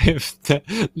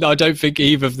 I don't think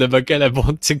either of them are gonna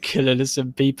want to kill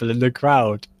innocent people in the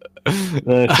crowd.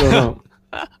 They're sure not.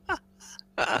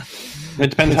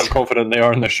 It depends how confident they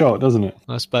are in their shot, doesn't it?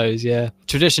 I suppose, yeah.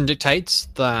 Tradition dictates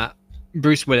that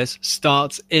Bruce Willis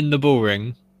starts in the bull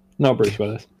ring. Not Bruce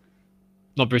Willis.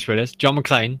 Not Bruce Willis. John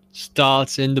McClane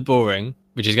starts in the bull ring,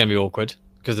 which is going to be awkward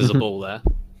because there's a bull there.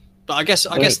 But I guess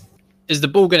is the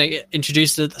bull going to get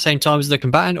introduced at the same time as the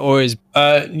combatant, or is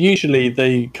usually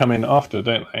they come in after,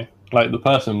 don't they? Like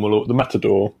the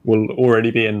matador will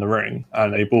already be in the ring,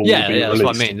 and a bull will be released. Yeah, that's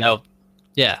what I mean.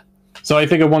 Yeah. So I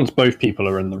figure once both people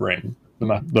are in the ring,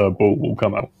 the bull will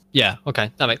come out. Yeah, okay,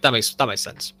 that makes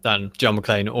sense. Then John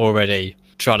McClane already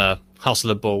trying to hustle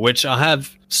the bull, which I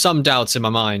have some doubts in my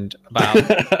mind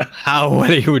about how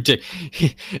well he would do.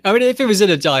 I mean, if it was in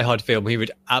a Die Hard film, he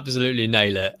would absolutely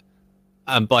nail it.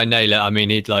 And by nail it, I mean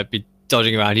he'd be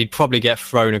dodging around. He'd probably get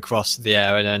thrown across the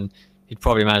air, and then he'd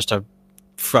probably manage to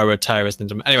throw a terrorist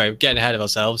into him. Anyway, getting ahead of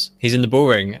ourselves. He's in the bull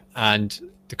ring, and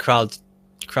the crowds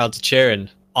are cheering.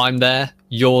 I'm there.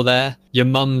 You're there. Your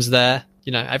mum's there.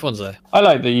 Everyone's there. I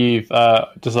like that you've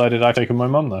decided I've taken my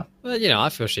mum there. Well, I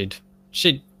feel she'd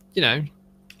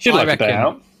like a day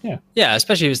out. Yeah. Yeah,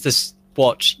 especially if it's this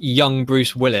watch young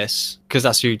Bruce Willis, because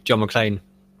that's who young John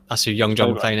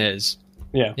McClane is.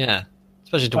 Yeah. Yeah.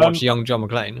 Especially to watch young John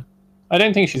McClane. I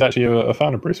don't think she's actually a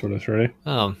fan of Bruce Willis, really.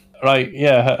 Oh.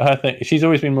 Her thing. She's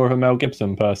always been more of a Mel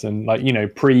Gibson person,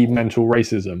 pre-mental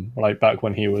racism, back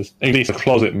when he was at least a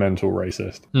closet mental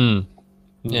racist.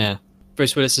 Yeah.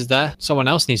 Bruce Willis is there. Someone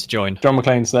else needs to join. John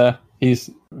McClane's there. He's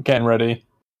getting ready.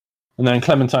 And then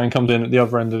Clementine comes in at the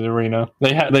other end of the arena.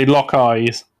 They lock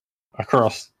eyes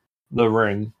across the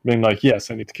ring, being like,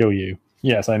 yes, I need to kill you.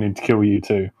 Yes, I need to kill you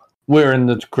too. We're in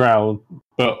the crowd,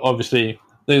 but obviously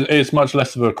it's much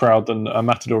less of a crowd than a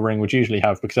matador ring would usually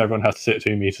have, because everyone has to sit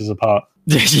 2 meters apart.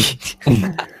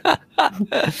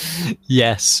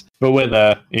 Yes. But we're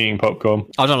there eating popcorn.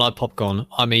 I don't like popcorn.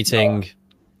 I'm eating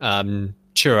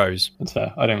churros. That's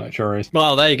fair. I don't like churros.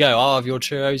 Well, there you go. I'll have your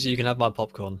churros. You can have my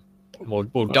popcorn. We'll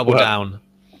double down.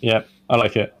 Yeah, I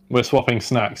like it. We're swapping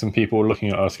snacks, and people are looking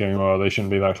at us going, "Oh, they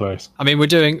shouldn't be that close." I mean, we're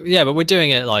doing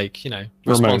it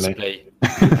responsibly.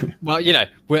 Well,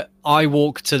 I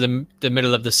walk to the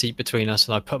middle of the seat between us,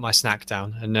 and I put my snack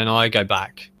down, and then I go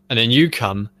back, and then you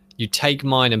come, you take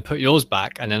mine and put yours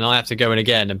back, and then I have to go in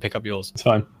again and pick up yours. It's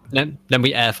fine. Then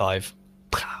we air five.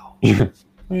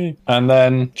 And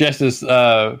then just as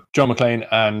John McClane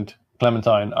and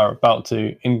Clementine are about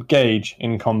to engage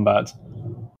in combat,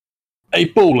 a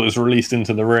ball is released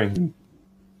into the ring.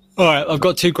 All right, I've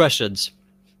got 2 questions.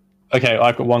 Okay,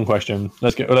 I've got 1 question.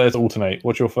 Let's alternate.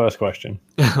 What's your first question?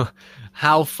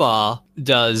 How far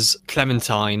does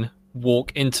Clementine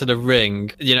walk into the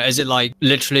ring? You know, is it like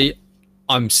literally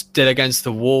I'm still against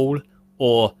the wall,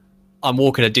 or I'm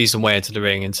walking a decent way into the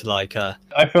ring into like a...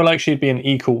 I feel like she'd be an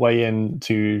equal way in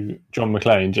to John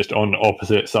McClane, just on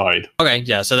opposite side. Okay,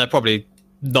 yeah, so they're probably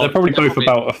not... They're probably both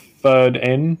about a third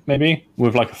in, maybe,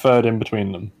 with like a third in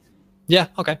between them. Yeah,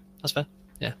 okay, that's fair.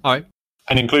 Yeah, all right.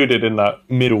 And included in that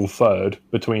middle third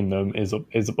between them is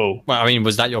a ball. Well, I mean,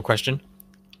 was that your question?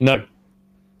 No.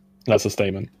 That's a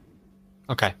statement.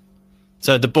 Okay.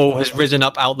 So the ball has risen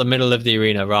up out the middle of the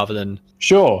arena rather than...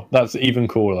 Sure, that's even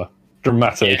cooler.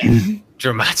 Dramatic. Yeah.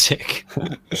 Dramatic.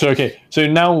 So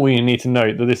now we need to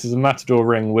note that this is a Matador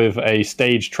ring with a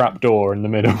stage trapdoor in the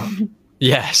middle.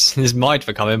 Yes, this might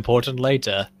become important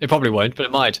later. It probably won't, but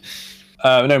it might.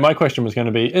 No, my question was going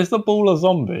to be, is the ball a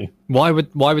zombie? Why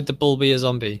would the bull be a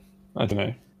zombie? I don't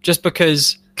know. Just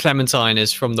because Clementine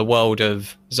is from the world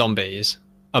of zombies,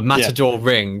 a Matador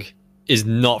ring is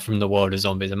not from the world of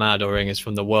zombies. A Matador ring is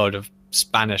from the world of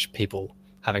Spanish people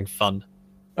having fun.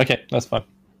 Okay, that's fine.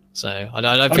 So I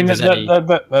don't think there's any...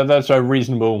 That's a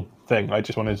reasonable thing. I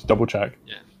just wanted to double check.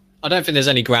 Yeah, I don't think there's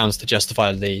any grounds to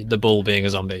justify the bull being a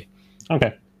zombie.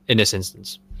 Okay. In this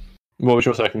instance. What was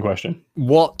your second question?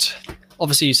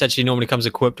 Obviously, you said she normally comes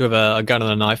equipped with a gun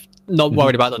and a knife. Not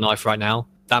worried about the knife right now.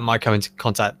 That might come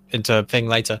into a thing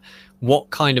later.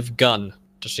 What kind of gun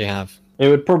does she have? It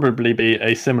would probably be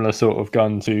a similar sort of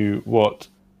gun to what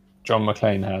John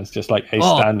McClane has, just like a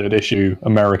standard issue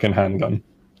American handgun.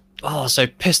 Oh, so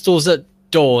pistols at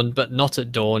dawn, but not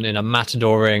at dawn in a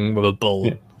Matador ring with a bull.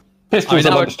 Yeah. Pistols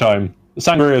at lunchtime.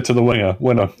 Sangria to the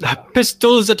winner.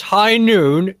 Pistols at high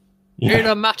noon in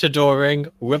a Matador ring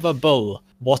with a bull.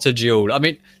 What a duel. I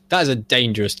mean, that is a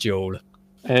dangerous duel.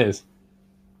 It is.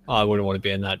 I wouldn't want to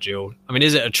be in that duel. I mean,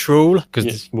 is it a truel? Because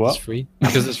it's free.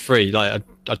 Because it's free, like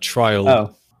a trial.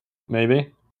 Oh, maybe.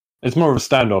 It's more of a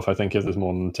standoff, I think, if there's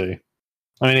more than 2.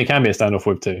 I mean, it can be a standoff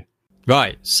with 2.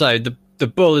 Right, so the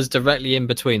bull is directly in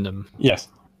between them. Yes.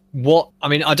 I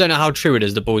mean, I don't know how true it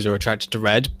is the bulls are attracted to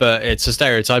red, but it's a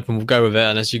stereotype and we'll go with it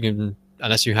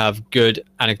unless you have good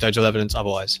anecdotal evidence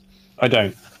otherwise. I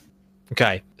don't.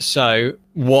 Okay, so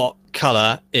what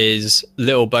colour is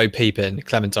Little Bo Peep in,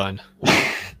 Clementine?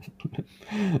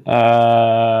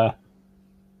 I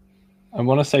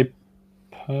want to say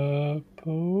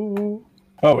purple.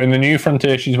 Oh, in the New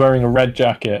Frontier, she's wearing a red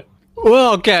jacket.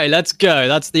 Well, okay, let's go.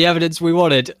 That's the evidence we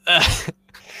wanted.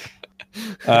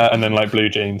 And then like blue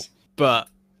jeans. But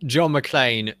John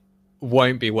McClane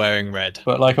won't be wearing red.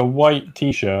 But like a white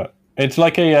t-shirt. It's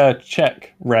like a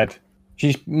check red.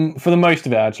 She's, for the most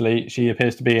of it, actually, she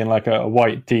appears to be in like a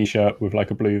white t-shirt with like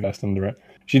a blue vest under it.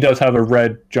 She does have a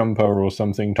red jumper or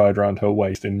something tied around her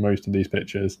waist in most of these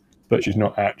pictures, but she's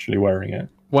not actually wearing it.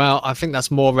 Well, I think that's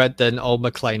more red than old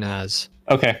McClane has.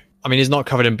 Okay. I mean, he's not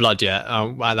covered in blood yet.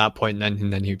 At that point,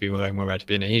 then he'd be wearing more red.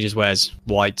 He just wears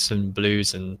whites and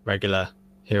blues and regular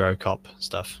hero cop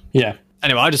stuff. Yeah.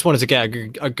 Anyway, I just wanted to get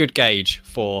a good gauge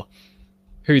for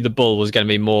who the bull was going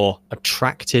to be more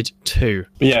attracted to.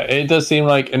 But yeah, it does seem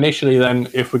like initially then,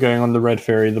 if we're going on the red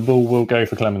theory, the bull will go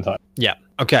for Clementine. Yeah.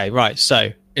 Okay, right. So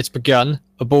it's begun.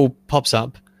 A bull pops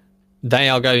up. They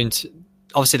are going to...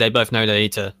 Obviously, they both know they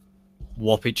need to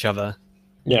whop each other.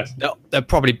 Yes. They're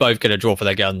probably both going to draw for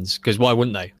their guns, because why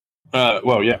wouldn't they?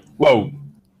 Well, yeah. Well,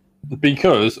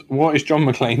 because what is John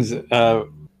McClane's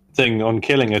thing on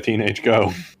killing a teenage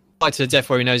girl? Fight to the death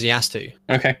where he knows he has to.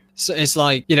 Okay. So it's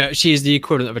like, she is the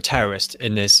equivalent of a terrorist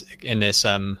in this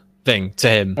thing to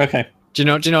him. Okay. Do you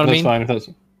know what I mean? That's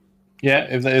fine.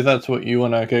 If that's what you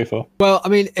want to go for. Well, I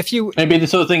mean, if you... Maybe the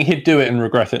sort of thing he'd do it and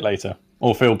regret it later.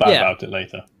 Or feel bad about it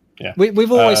later. Yeah.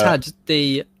 We've always had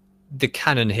the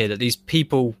canon here that these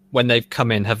people, when they've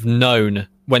come in, have known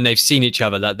when they've seen each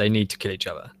other that they need to kill each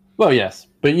other. Well, yes.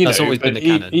 But, that's always been the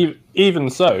canon. Even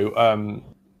so,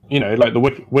 like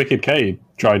the Wicked K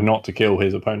tried not to kill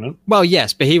his opponent. Well,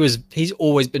 yes, but he's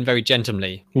always been very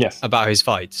gentlemanly about his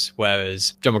fights,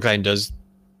 whereas John McClane does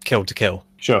kill to kill.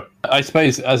 Sure. I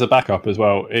suppose as a backup as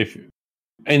well, if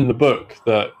in the book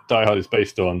that Die Hard is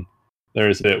based on, there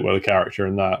is a bit where the character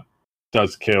in that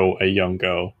does kill a young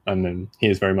girl, and then he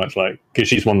is very much like, because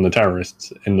she's one of the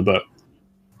terrorists in the book.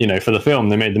 For the film,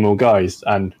 they made them all guys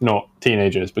and not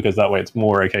teenagers, because that way it's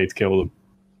more okay to kill them.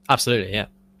 Absolutely, yeah.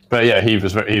 But yeah, he's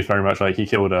very much like, he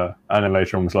killed her, and then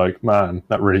later on was like, man,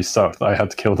 that really sucked. I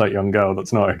had to kill that young girl.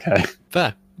 That's not okay.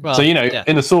 Fair. Well, so, yeah.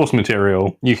 in the source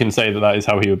material, you can say that is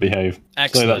how he would behave.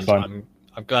 Excellent. So that's fine.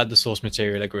 I'm glad the source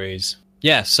material agrees.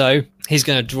 Yeah, so he's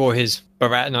going to draw his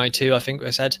Baratanite too, I think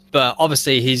we said. But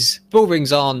obviously his bull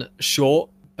rings aren't short,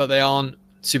 but they aren't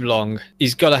super long.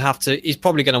 He's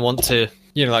probably going to want to,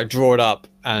 draw it up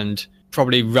and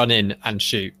probably run in and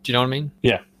shoot. Do you know what I mean?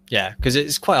 Yeah. Yeah, because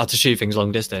it's quite hard to shoot things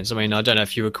long distance. I mean, I don't know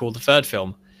if you recall the third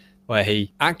film where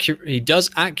he does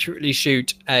accurately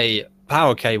shoot a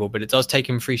power cable, but it does take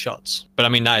him 3 shots. But I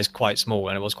mean, that is quite small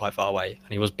and it was quite far away.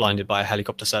 And he was blinded by a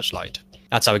helicopter searchlight.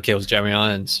 That's how he kills Jeremy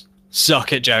Irons.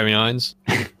 Suck it, Jeremy Irons.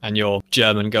 And your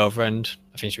German girlfriend.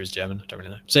 I think she was German. I don't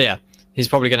really know. So yeah, he's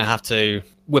probably going to have to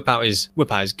whip out his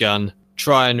gun,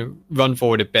 try and run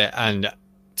forward a bit, and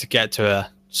to get to a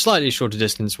slightly shorter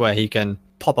distance where he can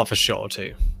pop off a shot or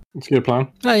 2. It's a good plan.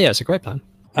 Oh yeah, it's a great plan.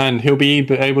 And he'll be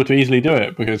able to easily do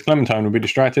it because Clementine will be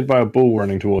distracted by a bull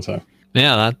running towards her.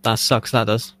 Yeah, that sucks. That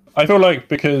does. I feel like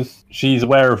because she's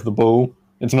aware of the bull,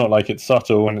 it's not like it's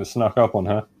subtle and it's snuck up on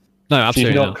her. No,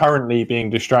 absolutely She's not currently being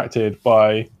distracted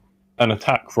by an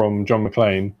attack from John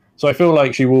McClane. So I feel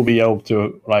like she will be able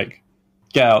to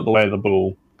get out of the way of the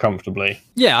bull comfortably.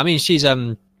 Yeah, I mean she's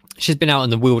been out in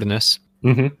the wilderness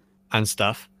and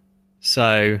stuff,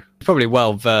 so probably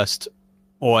well versed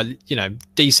or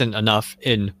decent enough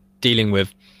in dealing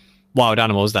with wild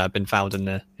animals that have been found in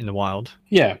the wild.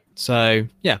 Yeah. So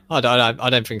yeah, I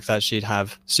don't think that she'd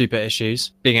have super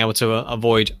issues being able to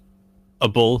avoid a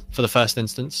bull for the first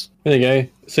instance. There you go.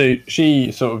 So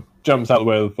she sort of jumps out the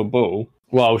way of the bull,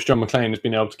 whilst John McClane has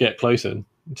been able to get closer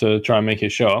to try and make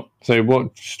his shot. So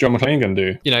what's John McClane going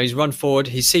to do? He's run forward.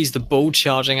 He sees the bull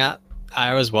charging at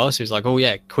her as well. So he's like, oh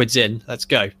yeah, quid's in. Let's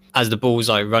go. As the bull's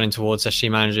running towards her, she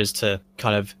manages to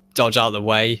kind of dodge out of the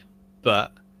way.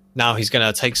 But now he's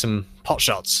going to take some pot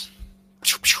shots.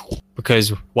 Because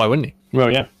why wouldn't he?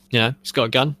 Well, yeah. He's got a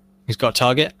gun. He's got a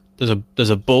target. There's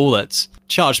a bull that's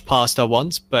charged past her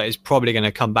once, but it's probably going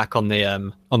to come back on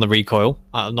the recoil.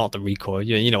 Not the recoil.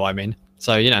 You know what I mean.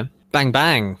 So bang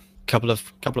bang, couple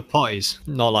of potties.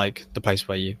 Not like the place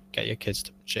where you get your kids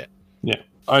to shit. Yeah,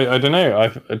 I don't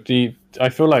know. I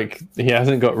feel like he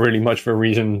hasn't got really much of a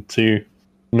reason to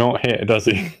not hit, does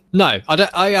he? No,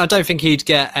 I don't think he'd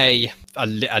get a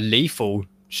lethal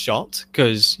shot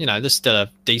because there's still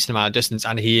a decent amount of distance,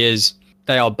 and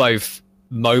they are both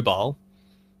mobile.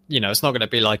 It's not going to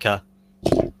be like a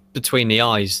between the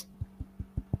eyes.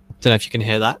 Don't know if you can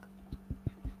hear that.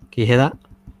 Can you hear that?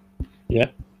 Yeah.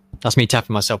 That's me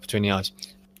tapping myself between the eyes.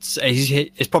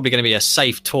 It's probably going to be a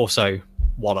safe torso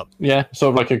wallop. Yeah,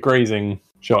 sort of like a grazing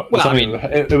shot. Well, I mean,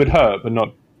 it would hurt, but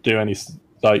not do any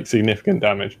significant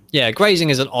damage. Yeah, grazing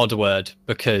is an odd word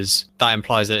because that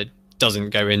implies that it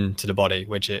doesn't go into the body,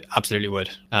 which it absolutely would.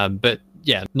 But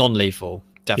yeah, non-lethal.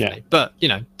 Definitely. Yeah. But,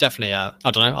 definitely, I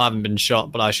don't know. I haven't been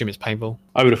shot, but I assume it's painful.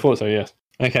 I would have thought so, yes.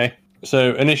 Okay.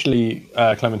 So initially,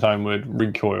 Clementine would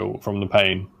recoil from the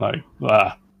pain,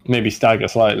 maybe stagger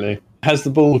slightly. Has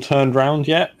the bull turned round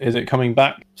yet? Is it coming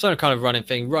back? Some kind of running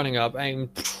thing, running up, aim.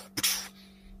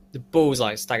 The bull's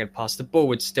staggered past. The bull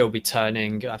would still be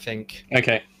turning, I think.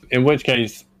 Okay. In which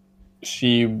case,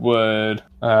 she would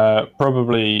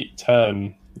probably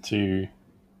turn to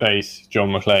face John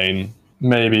McClane,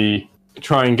 maybe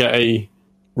try and get a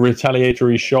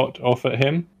retaliatory shot off at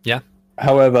him. Yeah.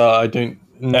 However, I don't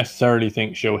necessarily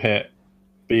think she'll hit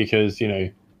because,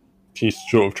 she's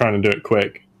sort of trying to do it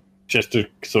quick just to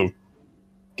sort of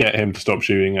get him to stop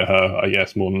shooting at her, I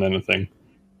guess, more than anything.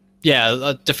 Yeah,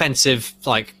 a defensive,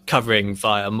 covering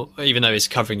fire, even though it's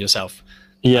covering yourself.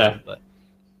 Yeah. But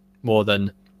more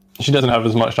than... She doesn't have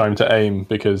as much time to aim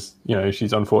because,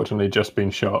 she's unfortunately just been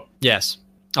shot. Yes.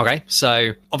 Okay,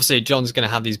 so obviously John's going to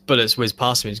have these bullets whiz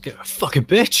past him. He's going to fucking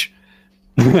bitch.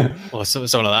 Or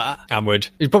something like that. And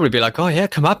he'd probably be like, oh yeah,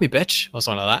 come at me, bitch. Or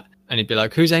something like that. And he'd be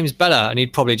like, whose aim's better? And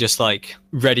he'd probably just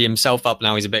ready himself up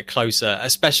now he's a bit closer,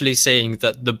 especially seeing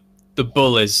that the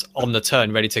bull is on the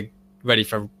turn, ready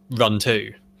for run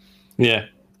 2. Yeah.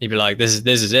 He'd be like, this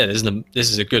is it. This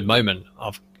is a good moment.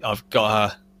 I've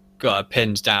got her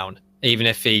pinned down. Even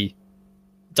if he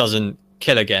doesn't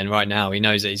kill again right now, he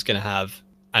knows that he's going to have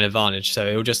an advantage.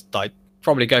 So he'll just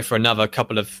probably go for another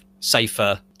couple of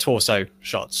safer torso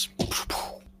shots.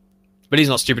 But he's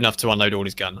not stupid enough to unload all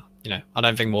his gun. I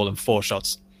don't think more than 4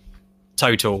 shots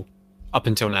total up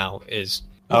until now is...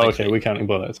 Oh, okay, we're counting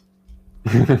bullets.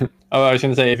 Oh, I was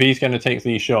going to say, if he's going to take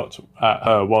these shots at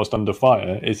her whilst under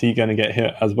fire, is he going to get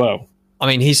hit as well? I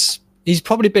mean, he's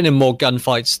probably been in more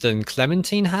gunfights than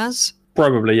Clementine has.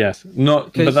 Probably, yes.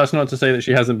 But that's not to say that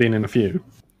she hasn't been in a few.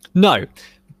 No,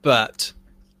 but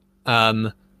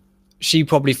she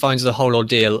probably finds the whole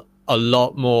ordeal a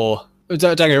lot more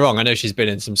don't get me wrong, I know she's been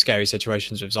in some scary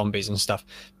situations with zombies and stuff,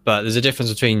 but there's a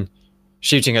difference between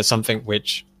shooting at something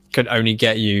which could only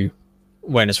get you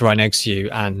when it's right next to you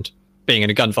and being in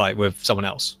a gunfight with someone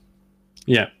else.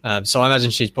 Yeah. So I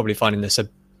imagine she's probably finding this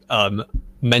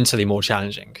mentally more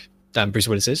challenging than Bruce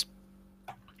Willis is.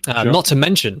 Sure. Not to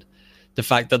mention the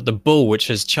fact that the bull, which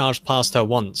has charged past her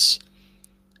once,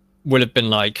 will have been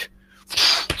like,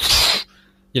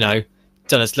 you know,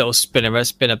 done its little spinner.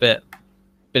 It's been a bit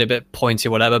pointy,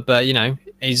 or whatever. But you know,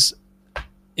 he's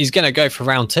going to go for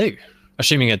round 2,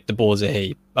 assuming the bull is a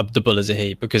he, the bull is a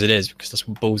he, because that's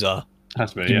what bulls are.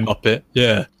 Has to be, You yeah. Muppet.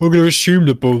 Yeah, we're going to assume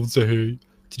the bull's a he.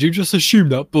 Did you just assume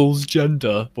that bull's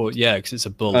gender? Well, yeah, because it's a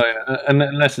bull. Oh, yeah. And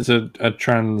unless it's a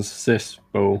trans cis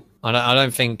bull. I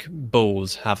don't think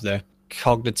bulls have the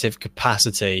cognitive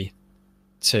capacity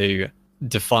to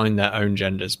define their own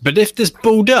genders. But if this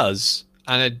bull does,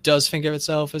 and it does think of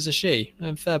itself as a she,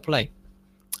 then fair play.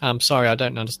 I'm sorry, I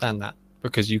don't understand that,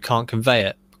 because you can't convey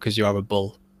it because you are a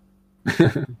bull.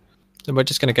 So we're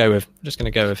just going to go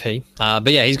with he.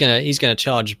 But yeah, he's gonna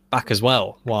charge back as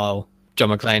well, while John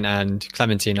McClane and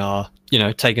Clementine are, you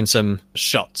know, taking some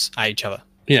shots at each other.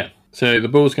 Yeah. So the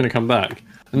bull's going to come back.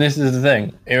 And this is the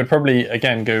thing. It would probably,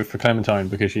 again, go for Clementine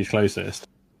because she's closest.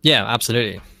 Yeah,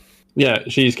 absolutely. Yeah,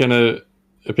 she's going to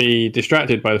be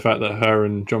distracted by the fact that her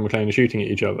and John McClane are shooting at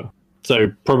each other.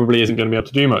 So probably isn't going to be able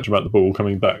to do much about the bull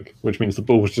coming back, which means the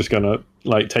bull's just going to,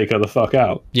 like, take her the fuck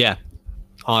out. Yeah,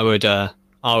 I would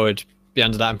be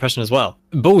under that impression as well.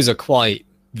 Bulls are quite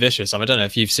vicious. I don't know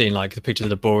if you've seen like the pictures of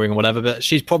the bull ring or whatever, but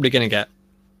she's probably going to get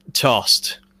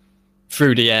tossed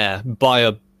through the air by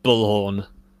a bullhorn.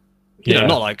 You know,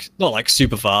 not like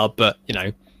super far, but you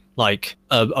know, like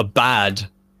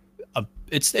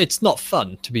it's not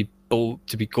fun to be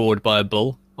gored by a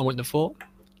bull. I wouldn't have thought.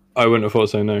 I wouldn't have thought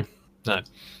so. No. No.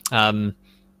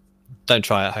 Don't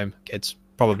try at home, kids.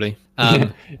 Probably.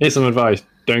 Here's some advice: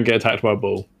 don't get attacked by a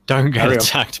bull. Don't get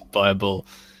attacked by a bull.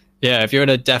 Yeah, if you're in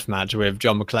a death match with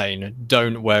John McClane,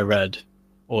 don't wear red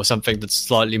or something that's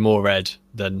slightly more red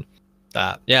than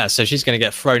that. Yeah, so she's going to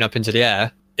get thrown up into the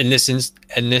air. In this,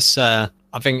 I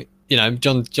think, you know,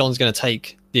 John's going to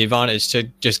take the advantage to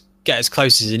just get as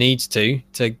close as he needs to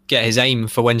get his aim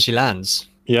for when she lands.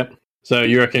 Yeah. So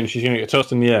you reckon she's going to get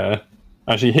tossed in the air?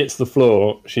 As she hits the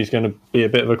floor, she's going to be a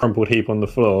bit of a crumpled heap on the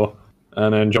floor,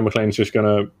 and then John McClane's just going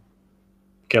to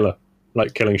kill her,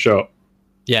 like killing shot.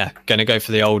 Yeah, going to go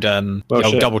for the old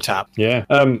double tap. Yeah.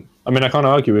 I mean, I can't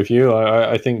argue with you.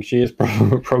 I think she is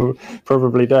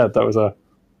probably dead. That was a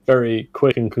very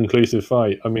quick and conclusive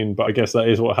fight. I mean, but I guess that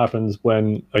is what happens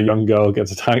when a young girl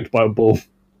gets attacked by a bull.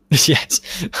 Yes.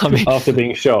 I mean, after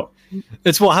being shot.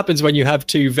 It's what happens when you have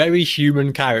two very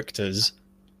human characters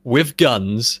with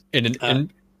guns in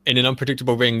an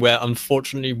unpredictable ring where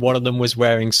unfortunately one of them was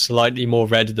wearing slightly more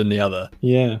red than the other.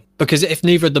 Yeah. Because if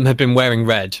neither of them had been wearing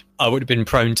red, I would have been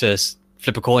prone to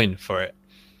flip a coin for it.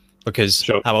 Because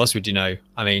how else would you know?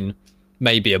 I mean,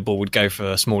 maybe a bull would go for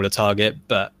a smaller target,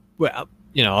 but, well,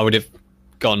 you know, I would have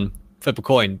gone flip a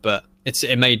coin. But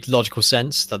it made logical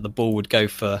sense that the bull would go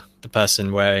for the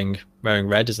person wearing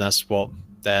red, as that's what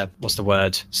they're, what's the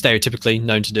word, stereotypically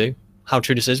known to do. How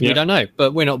true this is, we don't know.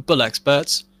 But we're not bull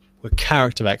experts. We're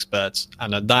character experts,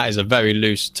 and that is a very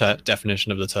loose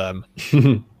definition of the term.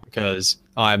 Because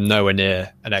I am nowhere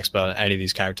near an expert on any of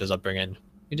these characters I bring in.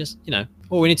 We just, you know,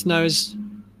 all we need to know is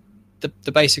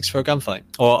the basics for a gunfight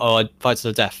or a fight to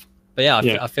the death. But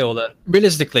I feel that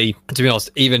realistically, to be honest,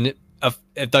 even of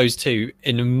those two,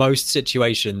 in most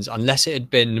situations, unless it had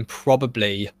been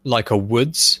probably like a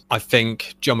woods, I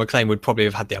think John McClane would probably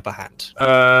have had the upper hand.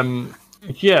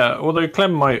 Yeah, although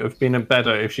Clem might have been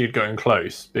better if she'd gotten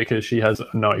close because she has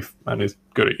a knife and is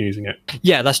good at using it.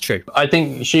 Yeah, that's true. I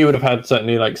think she would have had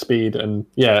certainly like speed, and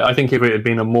I think if it had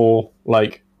been a more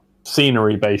like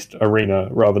scenery based arena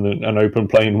rather than an open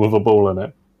plain with a ball in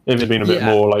it, if it had been a bit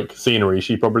more like scenery,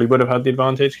 she probably would have had the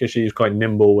advantage because she's quite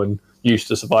nimble and used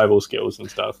to survival skills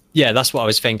and stuff. Yeah, that's what I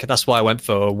was thinking. That's why I went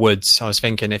for woods. I was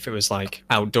thinking if it was like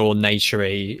outdoor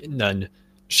nature-y, then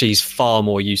she's far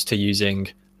more used to using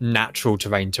natural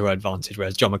terrain to her advantage,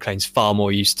 whereas John McClane's far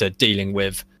more used to dealing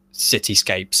with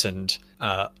cityscapes and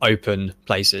open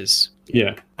places.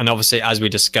 Yeah. And obviously, as we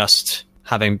discussed,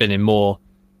 having been in more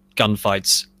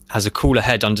gunfights, has a cooler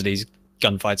head under these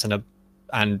gunfights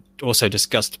and also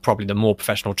discussed probably the more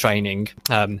professional training.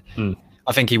 I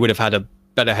think he would have had a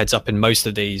better heads up in most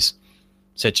of these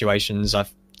situations.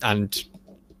 And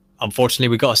unfortunately,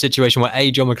 we got a situation where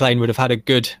John McClane would have had a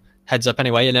good heads up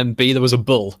anyway, and then B, there was a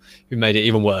bull who made it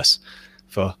even worse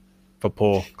for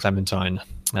poor Clementine.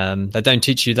 They don't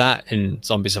teach you that in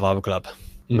Zombie Survival Club.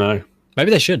 No.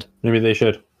 Maybe they should. Maybe they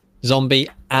should. Zombie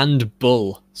and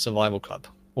Bull Survival Club,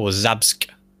 or Zabsk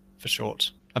for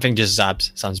short. I think just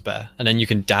Zabs sounds better. And then you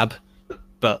can dab,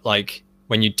 but like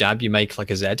when you dab, you make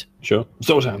like a Z. Sure.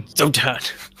 Zoltan. Zoltan.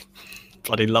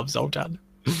 Bloody love Zoltan.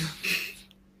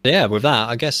 Yeah, with that,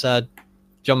 I guess John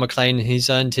McClane, he's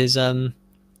earned his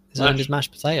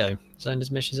mashed potato. He's earned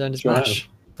his Mish, he's earned his mash.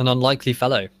 An unlikely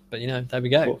fellow, but you know, there we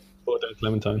go. Poor dead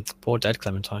Clementine. Poor dead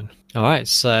Clementine. All right,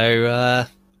 so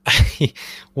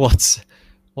what's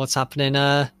happening?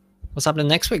 What's happening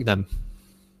next week then,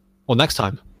 or next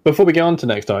time? Before we get on to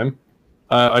next time,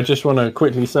 I just want to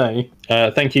quickly say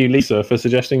thank you, Lisa, for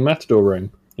suggesting Matador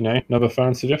Room. You know, another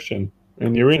fan suggestion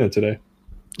in the arena today.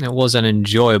 It was an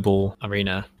enjoyable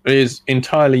arena. It is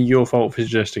entirely your fault for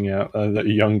suggesting it that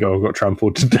a young girl got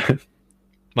trampled to death.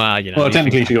 Well, you know. Well,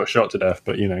 technically she got shot to death,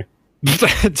 but you know.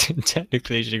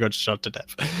 Technically she got shot to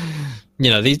death. You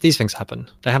know, these things happen.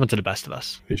 They happen to the best of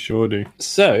us. They sure do.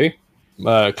 So,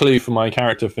 clue for my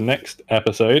character for next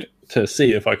episode, to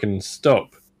see if I can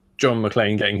stop John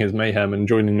McClane getting his Mayhem and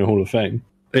joining the Hall of Fame,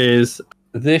 is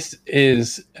this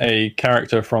is a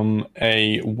character from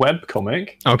a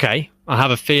webcomic. Okay. I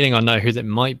have a feeling I know who that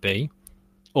might be.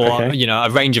 Or, you know, a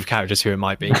range of characters who it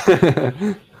might be.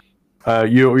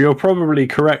 You're probably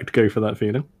correct, go for that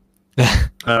feeling.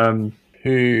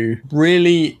 Who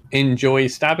really enjoy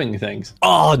stabbing things.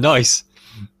 Oh, nice.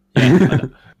 Yeah,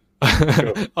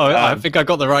 I think I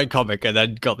got the right comic and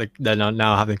then I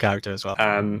now have the character as well.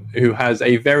 Who has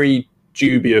a very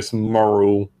dubious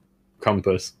moral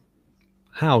compass.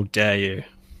 How dare you?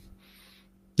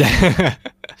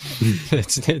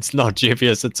 It's not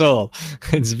dubious at all.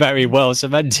 It's very well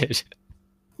cemented.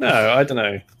 No, I don't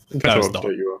know. Depends on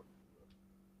what you are.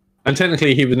 And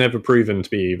technically, he was never proven to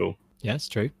be evil. Yeah, it's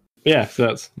true. Yeah, so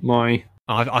that's my...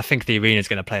 I think the arena's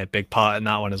going to play a big part in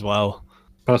that one as well.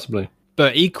 Possibly.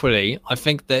 But equally, I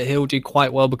think that he'll do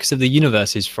quite well because of the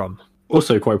universe he's from.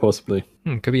 Also quite possibly.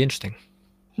 Could be interesting.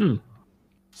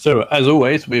 So, as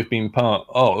always, we've been part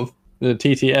of the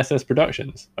TTSS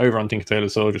Productions over on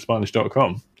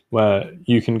tinkertailorsoldierspanish.com, where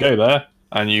you can go there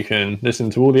and you can listen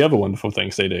to all the other wonderful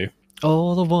things they do.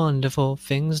 All the wonderful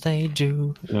things they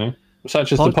do. You know,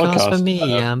 such as the podcast. Podcast for me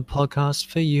and podcast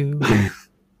for you.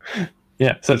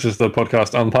 Yeah, such as the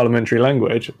podcast on parliamentary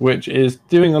language, which is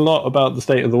doing a lot about the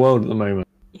state of the world at the moment,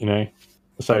 you know.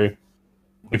 So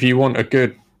if you want a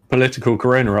good political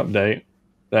corona update,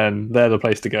 then they're the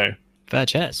place to go. Fair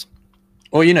chance.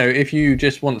 Or, you know, if you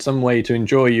just want some way to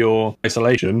enjoy your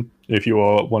isolation, if you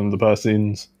are one of the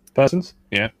persons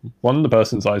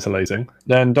isolating,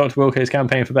 then Dr. Wilco's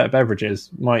campaign for better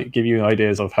beverages might give you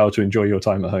ideas of how to enjoy your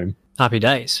time at home. Happy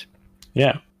days.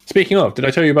 Yeah. Speaking of, did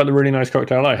I tell you about the really nice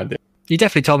cocktail I had there? You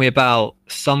definitely told me about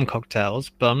some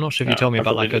cocktails, but I'm not sure if you told me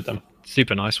about like a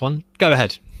super nice one. Go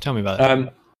ahead. Tell me about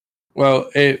it. Well,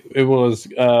 it was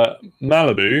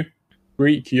Malibu,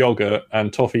 Greek yogurt,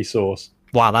 and toffee sauce.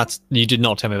 Wow, you did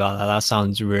not tell me about that. That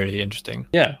sounds really interesting.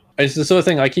 Yeah, it's the sort of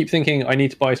thing I keep thinking I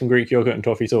need to buy some Greek yogurt and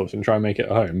toffee sauce and try and make it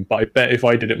at home. But I bet if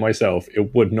I did it myself,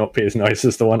 it would not be as nice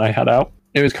as the one I had out.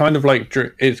 It was kind of like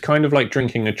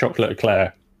drinking a chocolate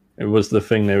eclair. It was the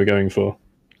thing they were going for.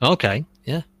 Okay,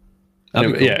 yeah.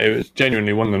 Cool. Yeah, it was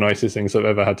genuinely one of the nicest things I've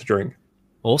ever had to drink.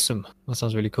 Awesome. That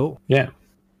sounds really cool. Yeah.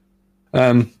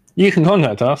 You can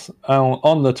contact us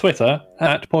on the Twitter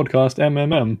at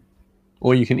podcastmmm,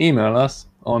 or you can email us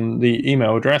on the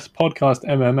email address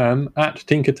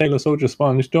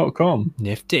podcastmmm@tinkertailorsoldiersponge.com.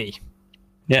 Nifty.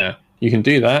 Yeah, you can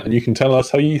do that, and you can tell us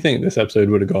how you think this episode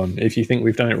would have gone if you think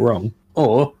we've done it wrong.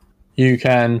 Or you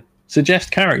can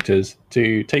suggest characters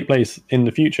to take place in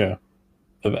the future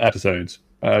of episodes.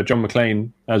 John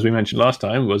McClane, as we mentioned last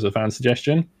time, was a fan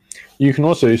suggestion. You can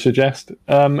also suggest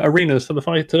arenas for the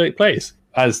fight to take place.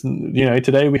 As you know,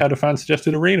 today we had a fan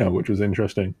suggested arena, which was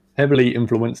interesting. Heavily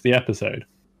influenced the episode.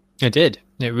 It did.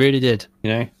 It really did.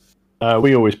 You know,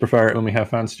 we always prefer it when we have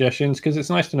fan suggestions because it's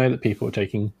nice to know that people are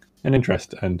taking an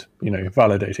interest and, you know,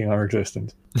 validating our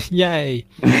existence. Yay!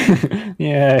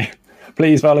 Yay!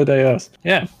 Please validate us.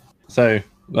 Yeah. So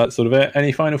that's sort of it.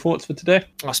 Any final thoughts for today?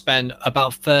 I spent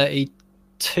about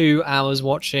 32 hours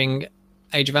watching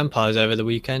Age of Empires over the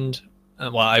weekend.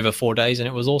 Over 4 days, and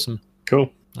it was awesome.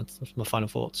 Cool. That's my final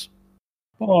thoughts.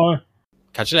 Bye.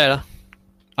 Catch you later.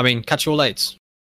 Catch you all late.